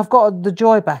you know, and I've got the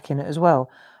joy back in it as well.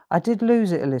 I did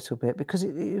lose it a little bit because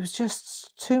it was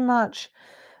just too much.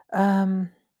 All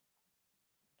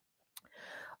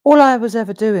I was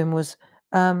ever doing was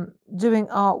doing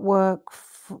artwork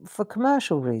for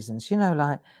commercial reasons, you know,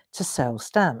 like to sell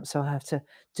stamps. So I have to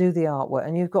do the artwork,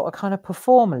 and you've got to kind of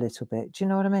perform a little bit. Do you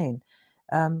know what I mean?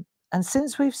 And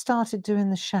since we've started doing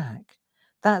the SHAC,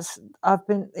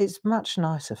 it's much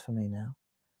nicer for me now,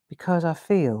 because I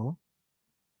feel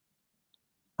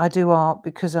I do art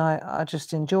because I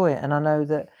just enjoy it, and I know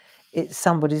that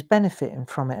somebody's benefiting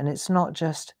from it, and it's not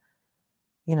just,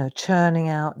 you know, churning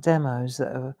out demos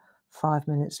that are 5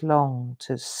 minutes long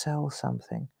to sell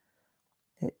something.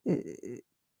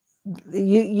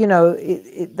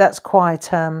 That's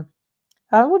quite, I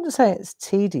wouldn't say it's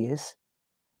tedious,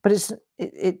 but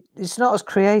it's not as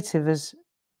creative as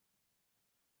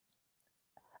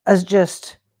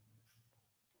just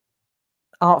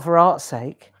art for art's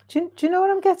sake. Do you know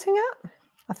what I'm getting at?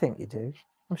 I think you do.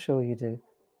 I'm sure you do.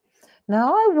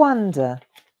 Now I wonder,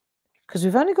 because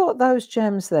we've only got those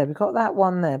gems there, we've got that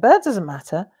one there, but that doesn't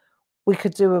matter. We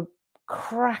could do a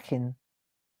cracking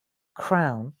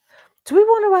crown. Do we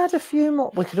want to add a few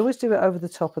more? We could always do it over the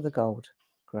top of the gold.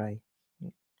 Grey.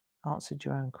 You answered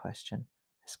your own question.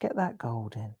 Let's get that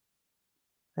gold in.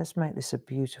 Let's make this a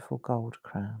beautiful gold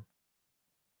crown.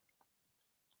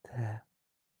 There.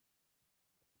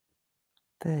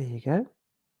 There you go.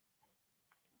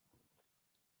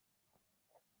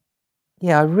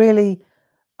 Yeah, I'm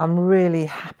really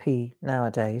happy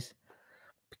nowadays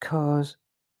because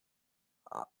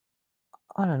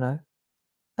I don't know.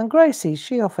 And Gracie,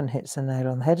 she often hits the nail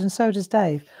on the head, and so does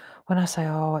Dave. When I say,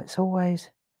 oh, it's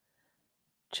always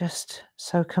just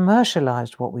so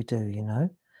commercialized what we do, you know.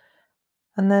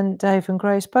 And then Dave and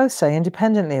Grace both say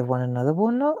independently of one another,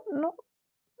 well, not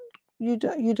you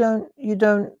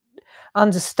don't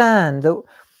understand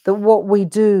that what we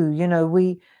do, you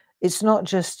know, it's not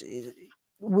just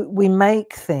we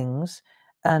make things,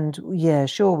 and yeah,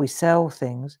 sure, we sell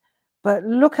things, but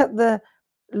look at the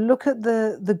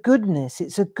goodness.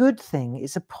 It's a good thing.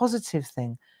 It's a positive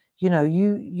thing. You know,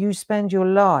 you spend your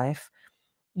life,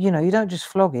 you know, you don't just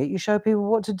flog it, you show people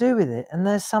what to do with it, and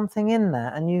there's something in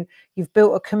that, and you've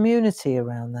built a community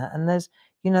around that, and there's,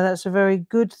 you know, that's a very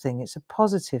good thing. It's a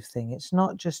positive thing. It's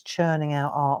not just churning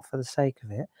out art for the sake of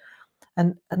it.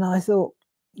 And I thought,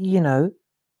 you know,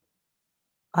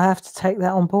 I have to take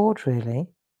that on board, really.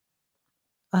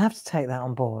 I have to take that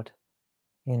on board,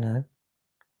 you know.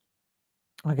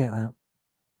 I get that.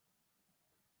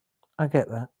 I get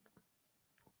that.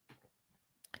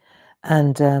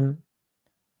 And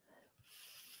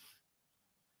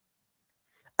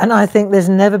I think it's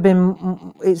never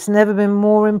been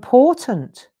more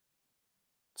important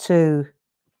to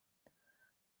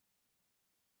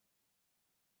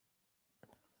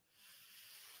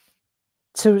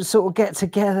sort of get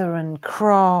together and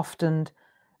craft and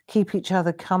keep each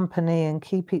other company and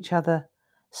keep each other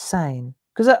sane.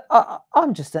 Because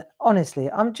I'm just, honestly,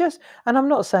 and I'm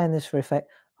not saying this for effect,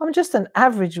 I'm just an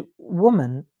average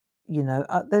woman, you know,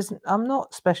 I'm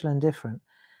not special and different.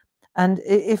 And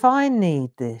if I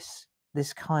need this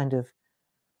kind of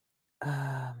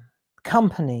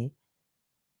company,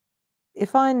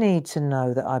 if I need to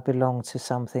know that I belong to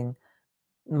something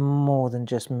more than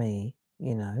just me,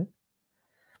 you know,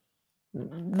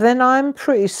 then I'm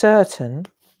pretty certain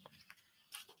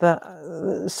that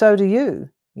so do you,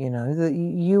 you know, that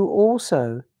you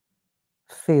also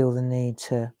feel the need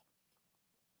to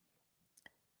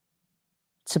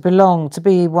belong, to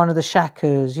be one of the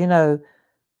shackers, you know.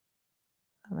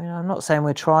 I mean, I'm not saying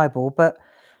we're tribal, but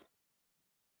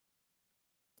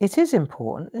it is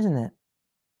important, isn't it?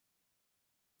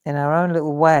 In our own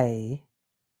little way,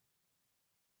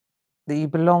 that you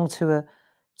belong to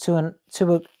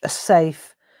a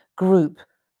safe group,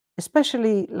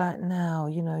 especially like now,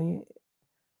 you know,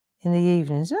 in the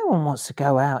evenings. No one wants to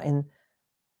go out in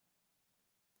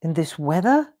this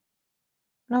weather.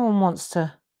 No one wants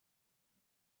to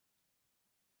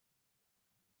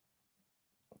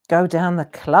go down the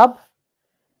club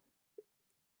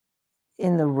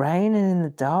in the rain and in the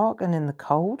dark and in the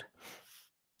cold,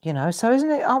 you know. So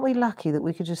aren't we lucky that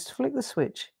we could just flick the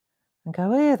switch and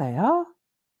go, here they are.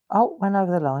 Oh, went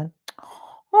over the line.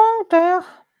 Oh dear.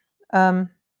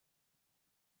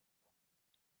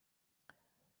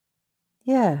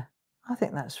 Yeah, I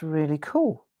think that's really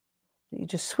cool. You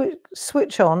just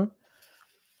switch on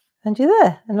and you're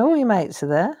there, and all your mates are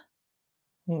there.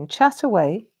 You can chat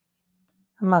away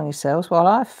among yourselves while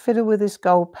I fiddle with this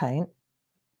gold paint.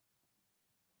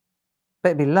 But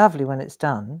it'd be lovely when it's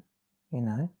done, you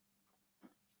know.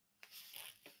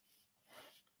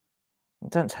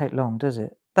 It don't take long, does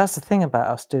it? That's the thing about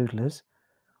us doodlers.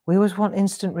 We always want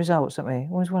instant results, don't we? We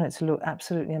always want it to look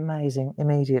absolutely amazing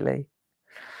immediately.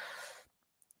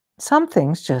 Some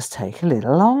things just take a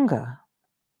little longer.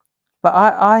 But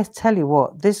I tell you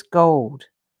what, this gold,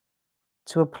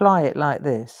 to apply it like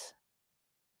this,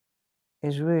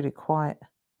 is really quite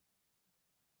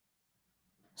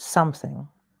something,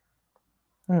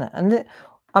 isn't it? And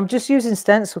I'm just using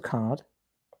stencil card,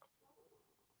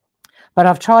 but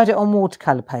I've tried it on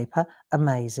watercolour paper,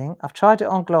 amazing. I've tried it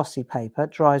on glossy paper,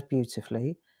 dries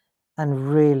beautifully,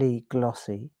 and really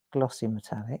glossy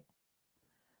metallic.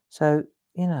 So,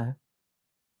 you know,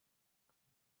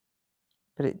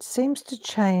 but it seems to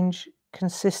change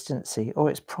consistency or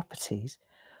its properties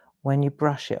when you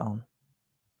brush it on,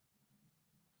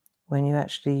 when you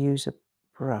actually use a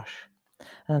brush.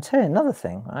 And I'll tell you another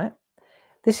thing, right?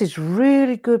 This is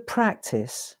really good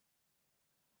practice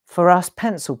for us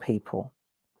pencil people.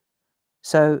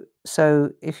 So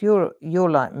if you're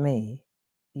like me,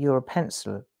 you're a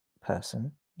pencil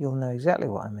person, you'll know exactly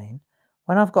what I mean.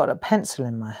 When I've got a pencil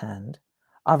in my hand,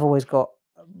 I've always got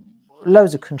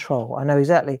loads of control. I know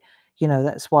exactly,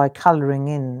 that's why colouring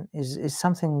in is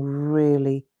something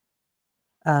really.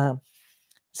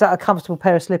 Is that a comfortable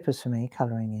pair of slippers for me,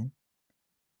 colouring in?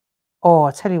 Oh,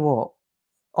 I tell you what.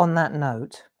 On that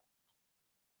note,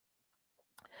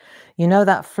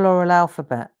 that floral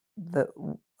alphabet that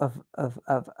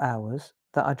of ours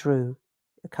that I drew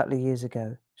a couple of years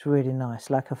ago. It's really nice.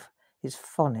 It's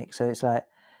phonic, so it's like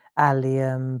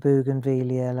allium,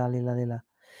 bougainvillea, la la la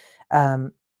la.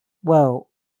 Well,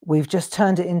 we've just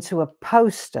turned it into a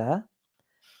poster.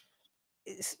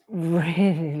 It's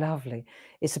really lovely.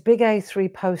 It's a big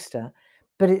A3 poster,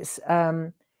 but it's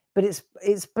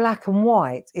black and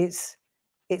white. It's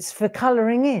for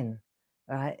colouring in,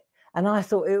 right? And I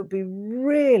thought it would be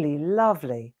really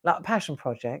lovely, like a passion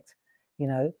project, you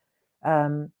know,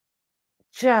 um,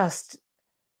 just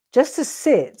just to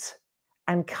sit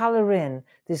and colour in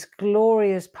this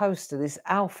glorious poster, this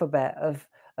alphabet of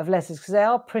letters, because they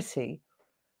are pretty.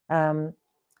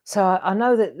 So I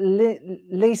know that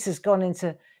Lisa's gone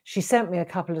into. She sent me a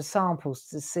couple of samples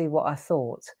to see what I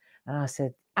thought, and I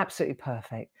said absolutely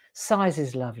perfect. Size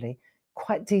is lovely,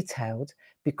 quite detailed.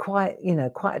 Be quite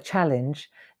a challenge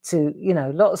to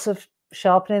lots of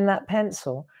sharpening that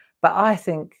pencil. But I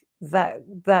think that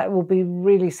will be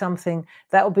really something.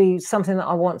 That will be something that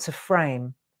I want to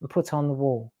frame and put on the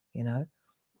wall.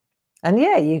 And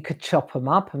yeah, you could chop them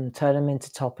up and turn them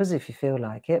into toppers if you feel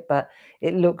like it, but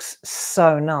it looks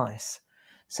so nice.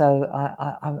 So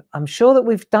I'm sure that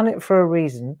we've done it for a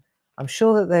reason. I'm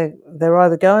sure that they're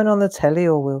either going on the telly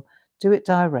or we'll do it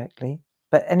directly.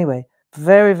 But anyway,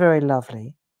 very, very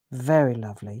lovely, very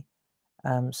lovely.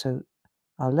 So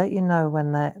I'll let you know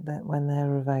when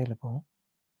they're available.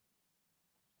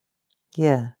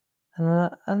 Yeah,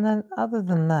 and then other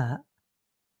than that,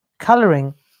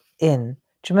 colouring in.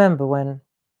 Do you remember when?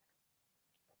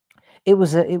 It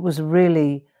was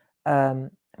really, let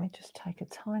me just take a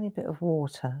tiny bit of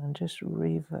water and just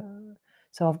reverb.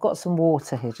 So I've got some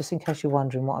water here, just in case you're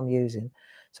wondering what I'm using.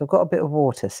 So I've got a bit of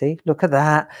water, see? Look at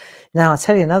that. Now, I'll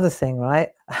tell you another thing, right?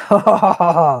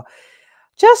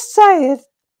 Just say it.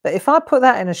 But if I put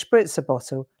that in a spritzer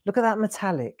bottle, look at that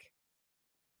metallic.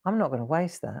 I'm not going to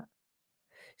waste that.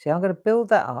 See, I'm going to build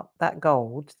that up, that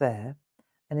gold there.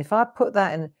 And if I put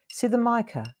that in, see the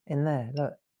mica in there?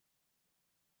 Look.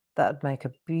 That'd make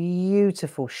a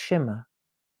beautiful shimmer.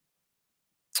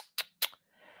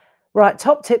 Right,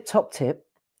 top tip, top tip.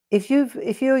 If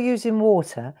you're using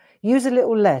water, use a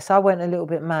little less. I went a little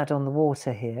bit mad on the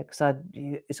water here because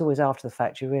it's always after the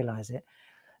fact you realise it.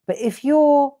 But if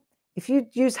you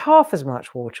use half as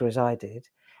much water as I did,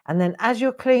 and then as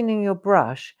you're cleaning your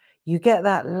brush, you get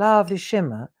that lovely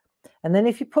shimmer. And then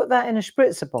if you put that in a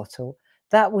spritzer bottle,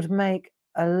 that would make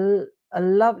a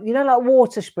love, like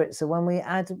water spritzer, when we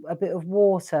add a bit of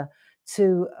water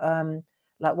to,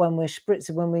 like when we're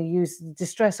spritzing, when we use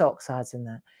distress oxides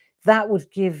in that would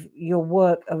give your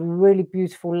work a really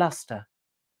beautiful luster.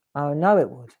 I know it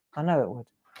would. I know it would.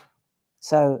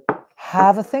 So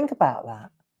have a think about that.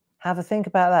 Have a think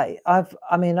about that.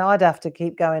 I'd have to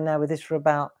keep going now with this for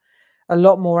about a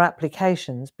lot more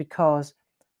applications because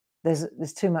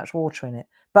there's too much water in it.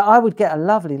 But I would get a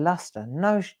lovely luster,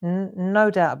 no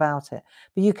doubt about it.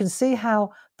 But you can see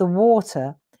how the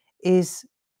water is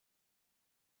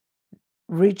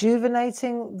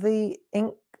rejuvenating the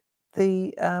ink,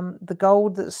 the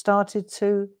gold that started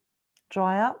to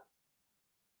dry up.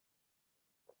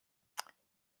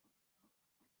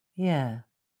 Yeah.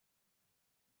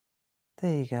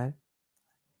 There you go.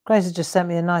 Grace has just sent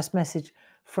me a nice message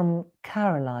from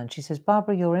Caroline. She says,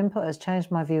 Barbara, your input has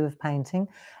changed my view of painting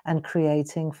and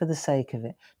creating for the sake of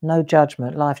it. No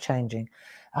judgment, life-changing.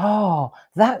 Oh,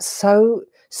 that's so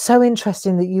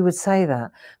interesting that you would say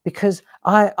that, because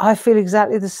I feel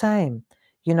exactly the same.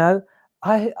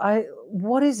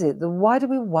 What is it? Why do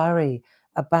we worry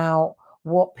about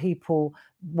what people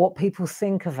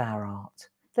think of our art?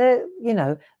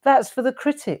 That's for the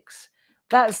critics.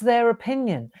 That's their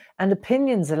opinion. And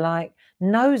opinions are like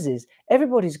noses.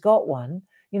 Everybody's got one,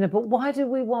 but why do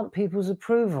we want people's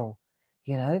approval?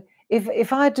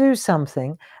 If I do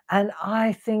something and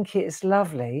I think it's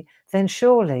lovely, then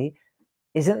surely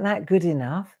isn't that good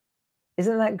enough?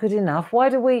 Isn't that good enough? Why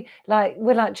do we're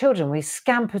like children, we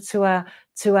scamper to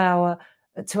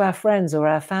our friends or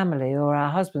our family or our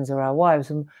husbands or our wives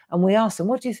and we ask them,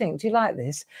 what do you think? Do you like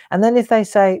this? And then if they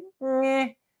say, meh,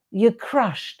 you're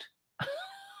crushed.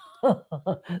 So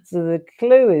the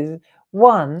clue is,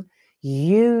 one,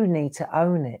 you need to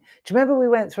own it. Do you remember we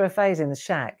went through a phase in the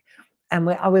SHAC and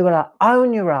we were like,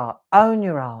 own your art, own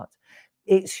your art.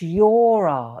 It's your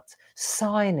art.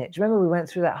 Sign it. Do you remember we went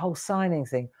through that whole signing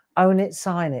thing? Own it,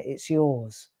 sign it. It's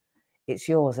yours. It's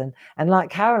yours. And like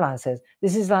Caroline says,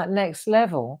 this is like next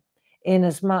level in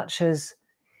as much as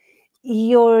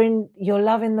you're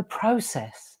loving the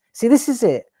process. See, this is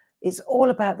it. It's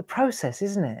all about the process,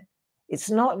 isn't it? It's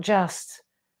not just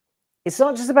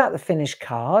about the finished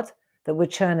card that we're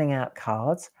churning out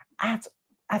cards at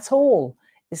all.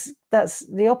 That's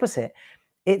the opposite.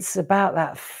 It's about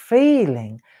that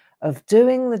feeling of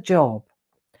doing the job,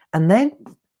 and then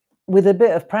with a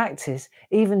bit of practice,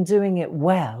 even doing it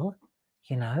well,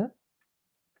 you know.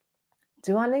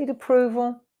 Do I need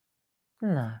approval?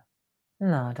 No,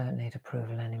 I don't need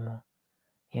approval anymore.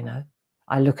 You know,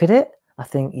 I look at it, I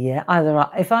think, yeah, either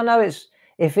if I know it's,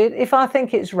 if I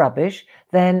think it's rubbish,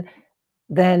 then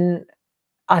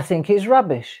I think it's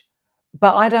rubbish.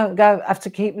 But I don't have to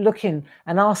keep looking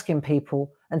and asking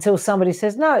people until somebody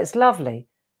says, no, it's lovely.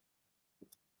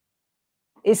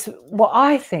 It's what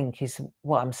I think is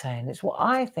what I'm saying. It's what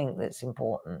I think that's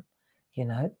important, you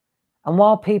know. And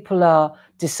while people are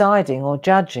deciding or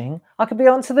judging, I could be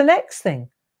on to the next thing.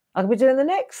 I could be doing the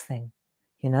next thing,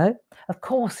 you know. Of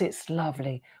course, it's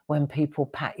lovely when people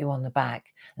pat you on the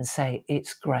back and say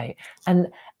it's great.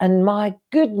 And my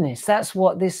goodness, that's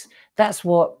what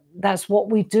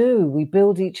we do. We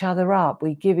build each other up.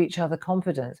 We give each other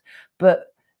confidence.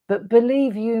 But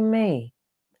believe you me,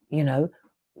 you know,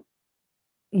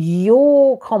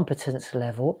 your competence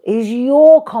level is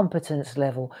your competence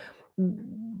level.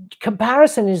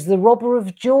 Comparison is the robber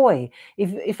of joy.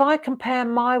 If I compare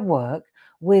my work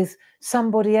with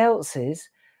somebody else's,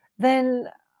 then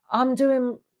I'm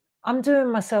doing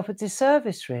myself a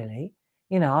disservice, really.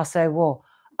 You know, I say, well,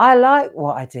 I like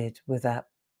what I did with that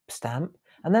stamp,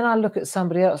 and then I look at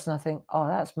somebody else and I think, oh,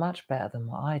 that's much better than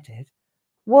what I did.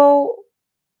 Well,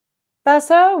 that's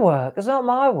her work. It's not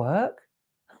my work.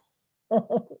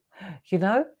 You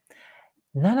know?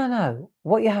 No.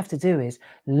 What you have to do is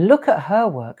look at her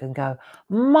work and go,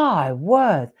 my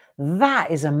word, that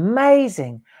is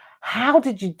amazing. How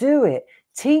did you do it?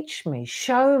 Teach me,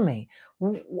 show me.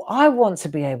 I want to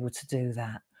be able to do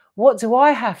that. What do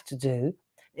I have to do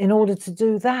in order to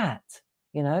do that?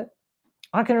 You know,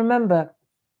 I can remember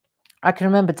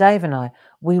Dave and I,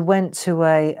 we went to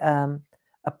a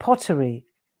pottery,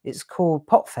 it's called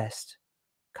Potfest,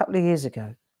 a couple of years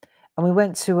ago. And we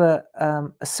went to a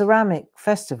ceramic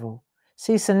festival.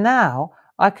 See, so now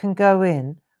I can go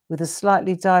in with a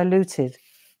slightly diluted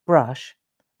brush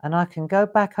and I can go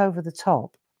back over the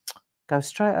top, go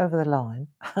straight over the line.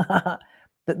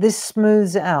 But this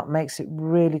smooths it out, makes it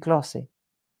really glossy.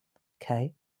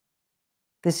 Okay.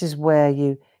 This is where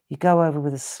you go over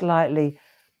with a slightly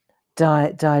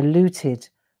diluted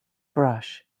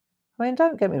brush. I mean,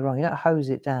 don't get me wrong, you don't hose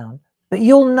it down. But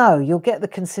you'll know, you'll get the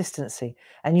consistency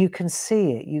and you can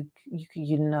see it. You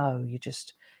know, you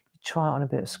try it on a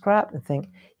bit of scrap and think,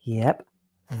 yep,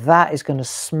 that is going to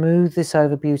smooth this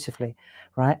over beautifully,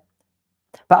 right?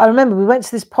 But I remember we went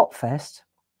to this pop fest.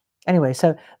 Anyway,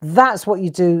 so that's what you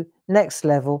do next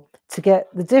level to get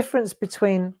the difference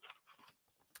between,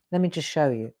 let me just show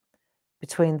you,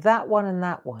 between that one and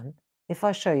that one. If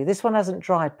I show you, this one hasn't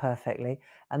dried perfectly,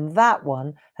 and that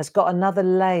one has got another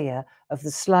layer of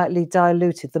the slightly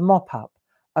diluted, the mop up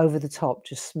over the top,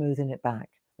 just smoothing it back,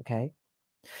 okay?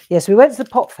 Yes, we went to the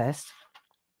Pot Fest,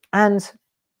 and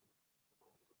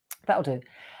that'll do.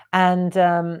 And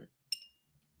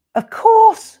of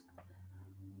course,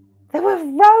 there were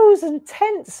rows and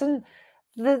tents, and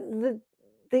the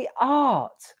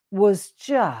art was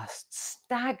just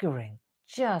staggering,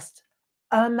 just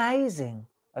amazing,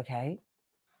 okay?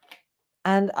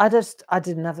 And I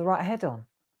didn't have the right head on.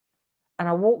 And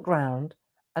I walked round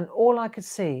and all I could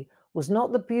see was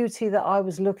not the beauty that I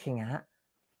was looking at,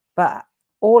 but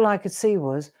all I could see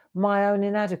was my own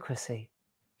inadequacy,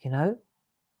 you know?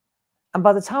 And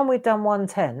by the time we'd done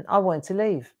 110, I wanted to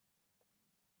leave.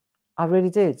 I really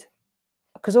did.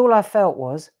 Because all I felt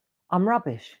was, I'm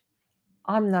rubbish.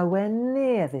 I'm nowhere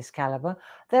near this caliber.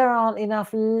 There aren't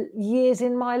enough years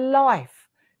in my life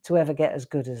to ever get as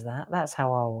good as that. That's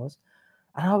how I was.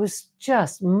 And I was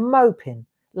just moping,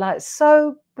 like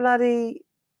so bloody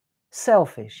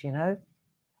selfish, you know.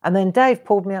 And then Dave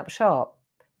pulled me up sharp.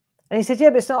 And he said, yeah,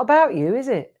 but it's not about you, is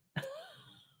it?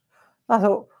 I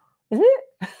thought, is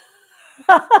it?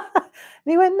 And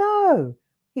he went, no.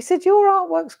 He said, your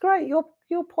artwork's great. Your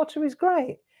pottery's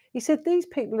great. He said, these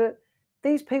people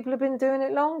have been doing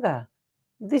it longer.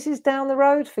 This is down the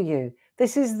road for you.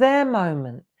 This is their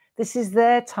moment. This is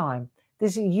their time.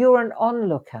 You're an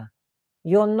onlooker.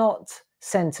 You're not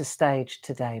center stage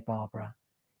today, Barbara.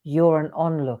 You're an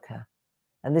onlooker.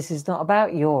 And this is not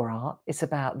about your art. It's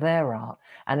about their art.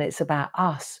 And it's about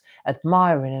us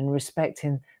admiring and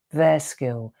respecting their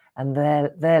skill and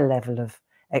their level of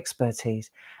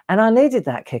expertise. And I needed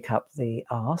that kick up the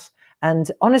arse.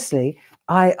 And honestly,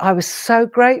 I was so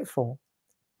grateful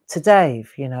to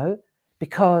Dave, you know,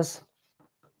 because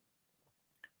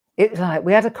it was like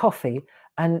we had a coffee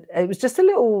and it was just a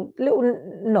little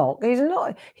knock.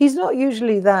 He's not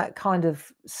usually that kind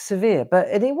of severe,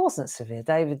 and he wasn't severe.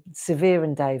 Severe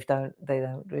and Dave don't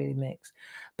really mix.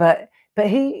 But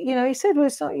he, you know, he said, well,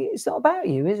 it's not about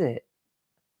you, is it?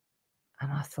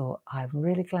 And I thought, I'm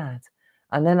really glad.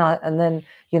 And then I've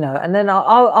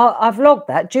logged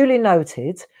that, duly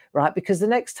noted, right? Because the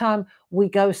next time we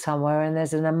go somewhere and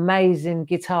there's an amazing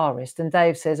guitarist and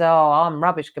Dave says, oh, I'm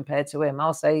rubbish compared to him,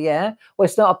 I'll say, yeah, well,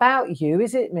 it's not about you,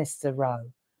 is it, Mr.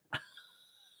 Rowe?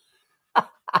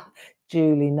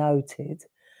 Duly noted.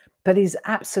 But he's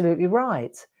absolutely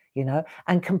right, you know,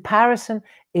 and comparison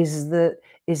is the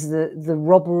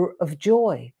robber of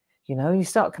joy. You know, you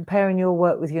start comparing your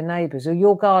work with your neighbours or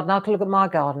your garden. I can look at my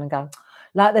garden and go,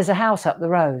 like, there's a house up the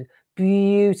road,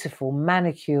 beautiful,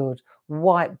 manicured,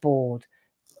 whiteboard.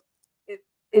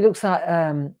 It looks like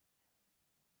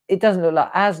it doesn't look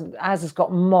like as has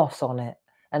got moss on it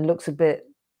and looks a bit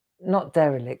not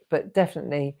derelict, but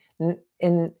definitely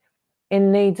in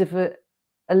need of a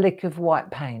lick of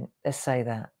white paint. Let's say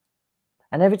that.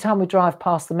 And every time we drive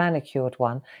past the manicured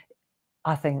one,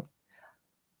 I think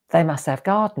they must have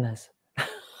gardeners.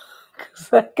 Because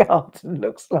their garden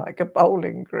looks like a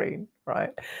bowling green, right?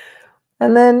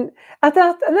 And then I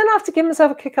have to give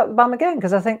myself a kick up the bum again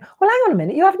because I think, well, hang on a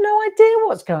minute, you have no idea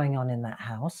what's going on in that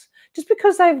house. Just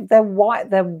because they're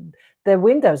white, their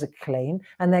windows are clean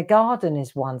and their garden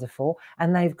is wonderful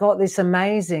and they've got this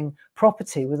amazing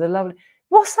property with a lovely.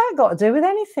 What's that got to do with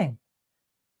anything?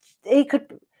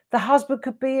 The husband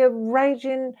could be a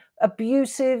raging,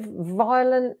 abusive,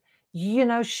 violent. You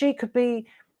know, she could be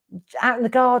out in the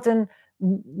garden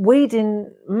weeding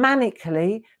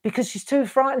manically because she's too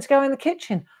frightened to go in the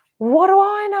kitchen. What do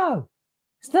I know?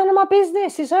 It's none of my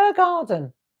business. It's her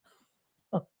garden.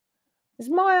 It's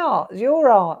my art. It's your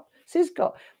art. She's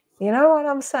got, you know what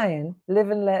I'm saying? Live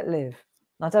and let live.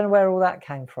 I don't know where all that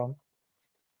came from.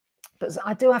 But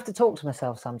I do have to talk to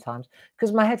myself sometimes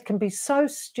because my head can be so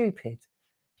stupid,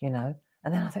 you know.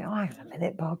 And then I think, oh, hang on a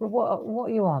minute, Barbara,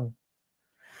 what are you on?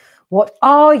 What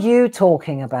are you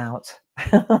talking about?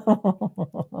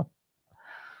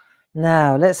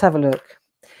 Now, let's have a look.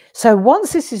 So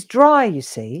once this is dry, you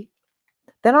see,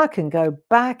 then I can go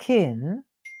back in.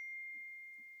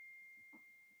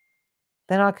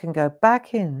 Then I can go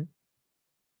back in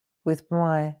with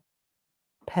my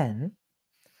pen.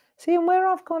 See, and where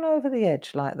I've gone over the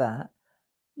edge like that,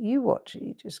 you watch it,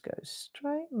 you just go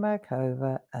straight back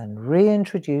over and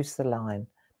reintroduce the line.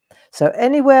 So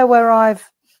anywhere where I've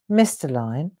missed a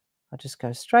line, I just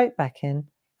go straight back in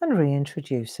and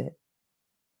reintroduce it.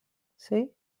 See?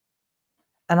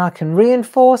 And I can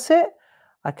reinforce it.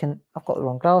 I've got the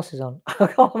wrong glasses on. I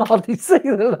can't hardly see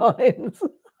the lines.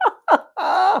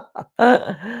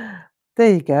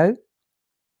 There you go.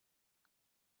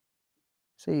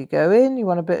 So you go in, you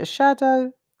want a bit of shadow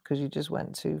because you just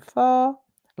went too far.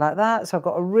 Like that. So I've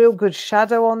got a real good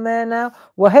shadow on there now.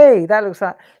 Well, hey, that looks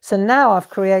like... So now I've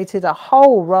created a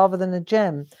hole rather than a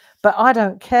gem. But I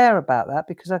don't care about that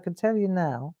because I can tell you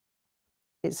now,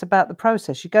 it's about the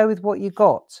process. You go with what you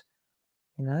got,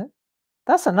 you know.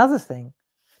 That's another thing.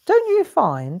 Don't you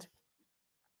find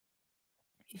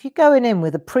if you're going in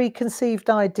with a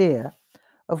preconceived idea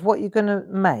of what you're going to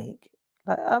make,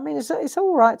 like, I mean, it's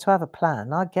all right to have a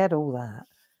plan. I get all that.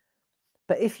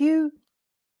 But if you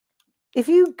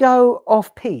go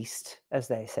off-piste, as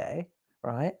they say,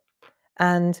 right,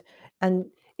 and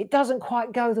it doesn't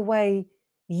quite go the way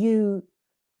you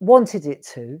wanted it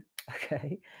to,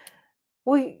 okay,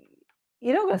 well,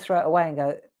 you're not going to throw it away and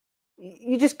go.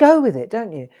 You just go with it,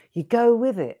 don't you? You go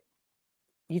with it.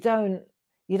 You don't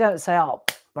say, oh,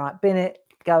 right, bin it,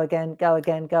 go again, go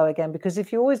again, go again. Because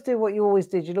if you always do what you always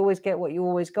did, you'll always get what you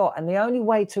always got. And the only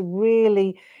way to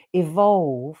really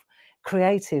evolve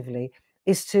creatively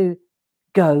is to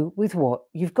go with what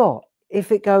you've got.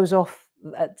 If it goes off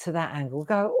to that angle,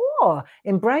 go, oh,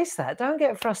 embrace that. Don't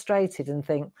get frustrated and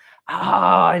think, oh,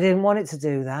 I didn't want it to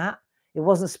do that. It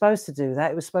wasn't supposed to do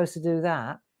that. It was supposed to do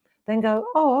that. Then go,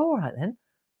 oh, all right then.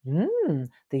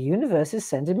 The universe is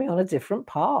sending me on a different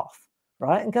path,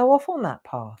 right? And go off on that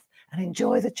path and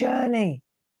enjoy the journey.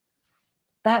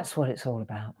 That's what it's all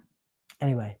about.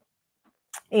 Anyway,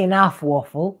 enough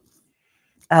waffle.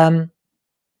 On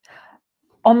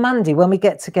Monday, when we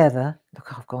get together,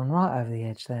 look, I've gone right over the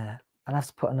edge there. I'll have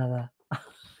to put another.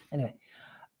 Anyway,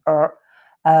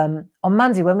 on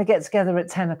Monday, when we get together at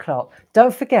 10 o'clock,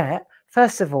 don't forget,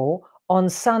 first of all, on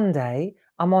Sunday,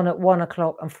 I'm on at 1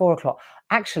 o'clock and 4 o'clock.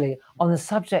 Actually, on the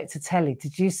subject of telly,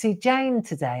 did you see Jane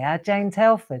today? Our Jane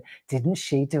Telford, didn't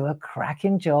she do a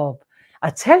cracking job?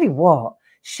 I tell you what,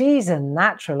 she's a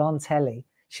natural on telly.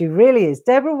 She really is.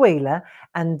 Deborah Wheeler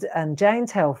and Jane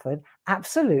Telford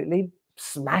absolutely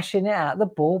smashing it out of the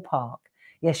ballpark.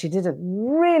 Yeah, she did a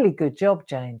really good job,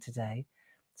 Jane, today.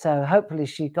 So hopefully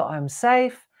she got home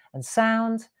safe and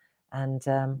sound. And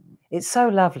it's so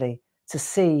lovely to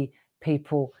see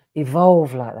people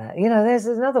evolve like that. You know, there's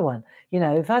another one. You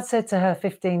know, if I'd said to her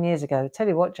 15 years ago, tell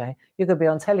you what, Jane, you're going to be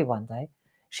on telly one day,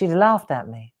 she'd have laughed at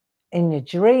me. In your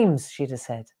dreams, she'd have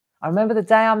said. I remember the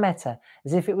day I met her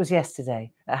as if it was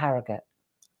yesterday at Harrogate.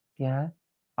 You know,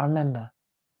 I remember.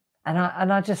 And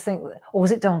I just think, or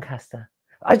was it Doncaster?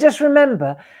 I just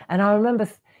remember, and I remember,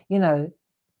 you know,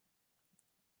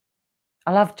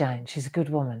 I love Jane. She's a good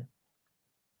woman.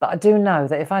 But I do know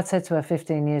that if I'd said to her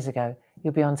 15 years ago,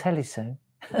 you'll be on telly soon.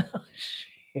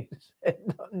 She said,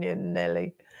 not near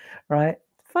Nelly, right?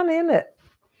 Funny, isn't it?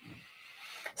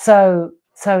 So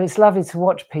it's lovely to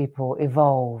watch people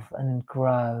evolve and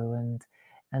grow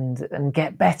and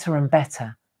get better and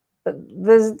better. But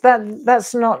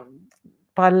that's not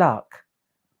by luck.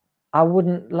 I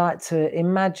wouldn't like to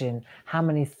imagine how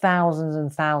many thousands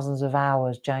and thousands of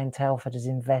hours Jane Telford has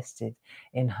invested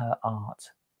in her art,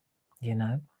 you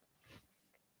know.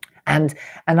 And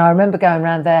I remember going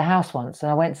around their house once,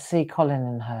 and I went to see Colin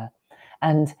and her,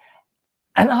 and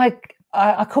I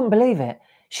couldn't believe it.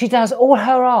 She does all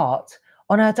her art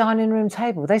on her dining room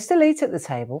table. They still eat at the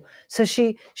table, so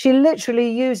she literally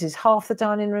uses half the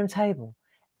dining room table.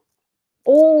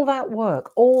 All that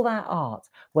work, all that art,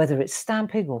 whether it's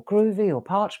stamping or groovy or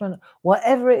parchment,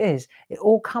 whatever it is, it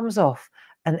all comes off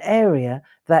an area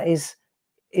that is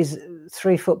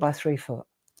 3 foot by 3 foot.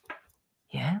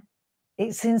 Yeah,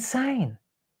 it's insane.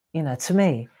 You know, to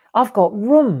me, I've got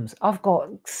rooms, I've got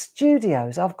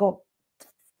studios, I've got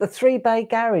the 3-bay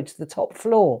garage, the top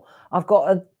floor. I've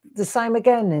got the same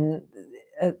again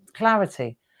in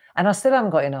Clarity, and I still haven't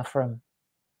got enough room.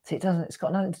 See, it's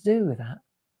got nothing to do with that.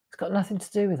 It's got nothing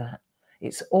to do with that.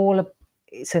 It's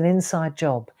an inside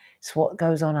job. It's what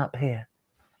goes on up here.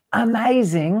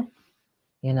 Amazing,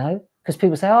 you know, because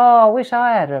people say, oh, I wish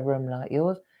I had a room like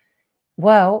yours.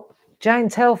 Well, Jane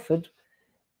Telford,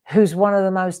 who's one of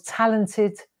the most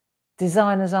talented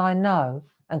designers I know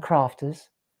and crafters,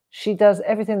 she does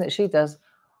everything that she does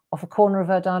off a corner of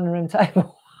her dining room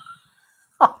table.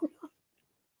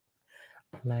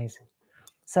 Amazing.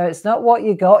 So it's not what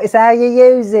you got, it's how you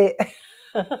use it.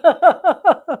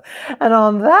 And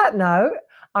on that note,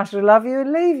 I shall love you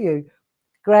and leave you.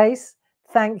 Grace,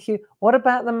 thank you. What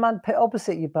about the mud pit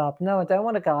opposite you, Barb? No, I don't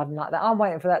want a garden like that. I'm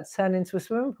waiting for that to turn into a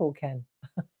swimming pool, Ken.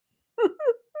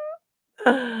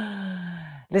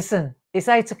 Listen, it's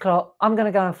 8 o'clock. I'm going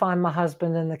to go and find my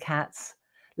husband and the cats.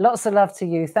 Lots of love to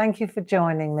you. Thank you for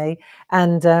joining me.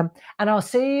 And I'll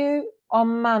see you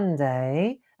on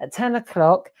Monday at 10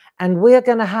 o'clock. And we're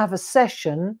going to have a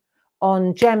session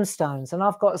on gemstones. And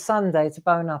I've got Sunday to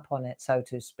bone up on it, so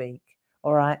to speak.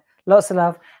 All right. Lots of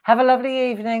love. Have a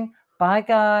lovely evening. Bye,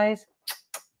 guys.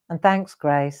 And thanks,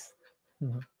 Grace.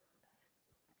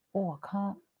 Oh, I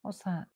can't. What's that?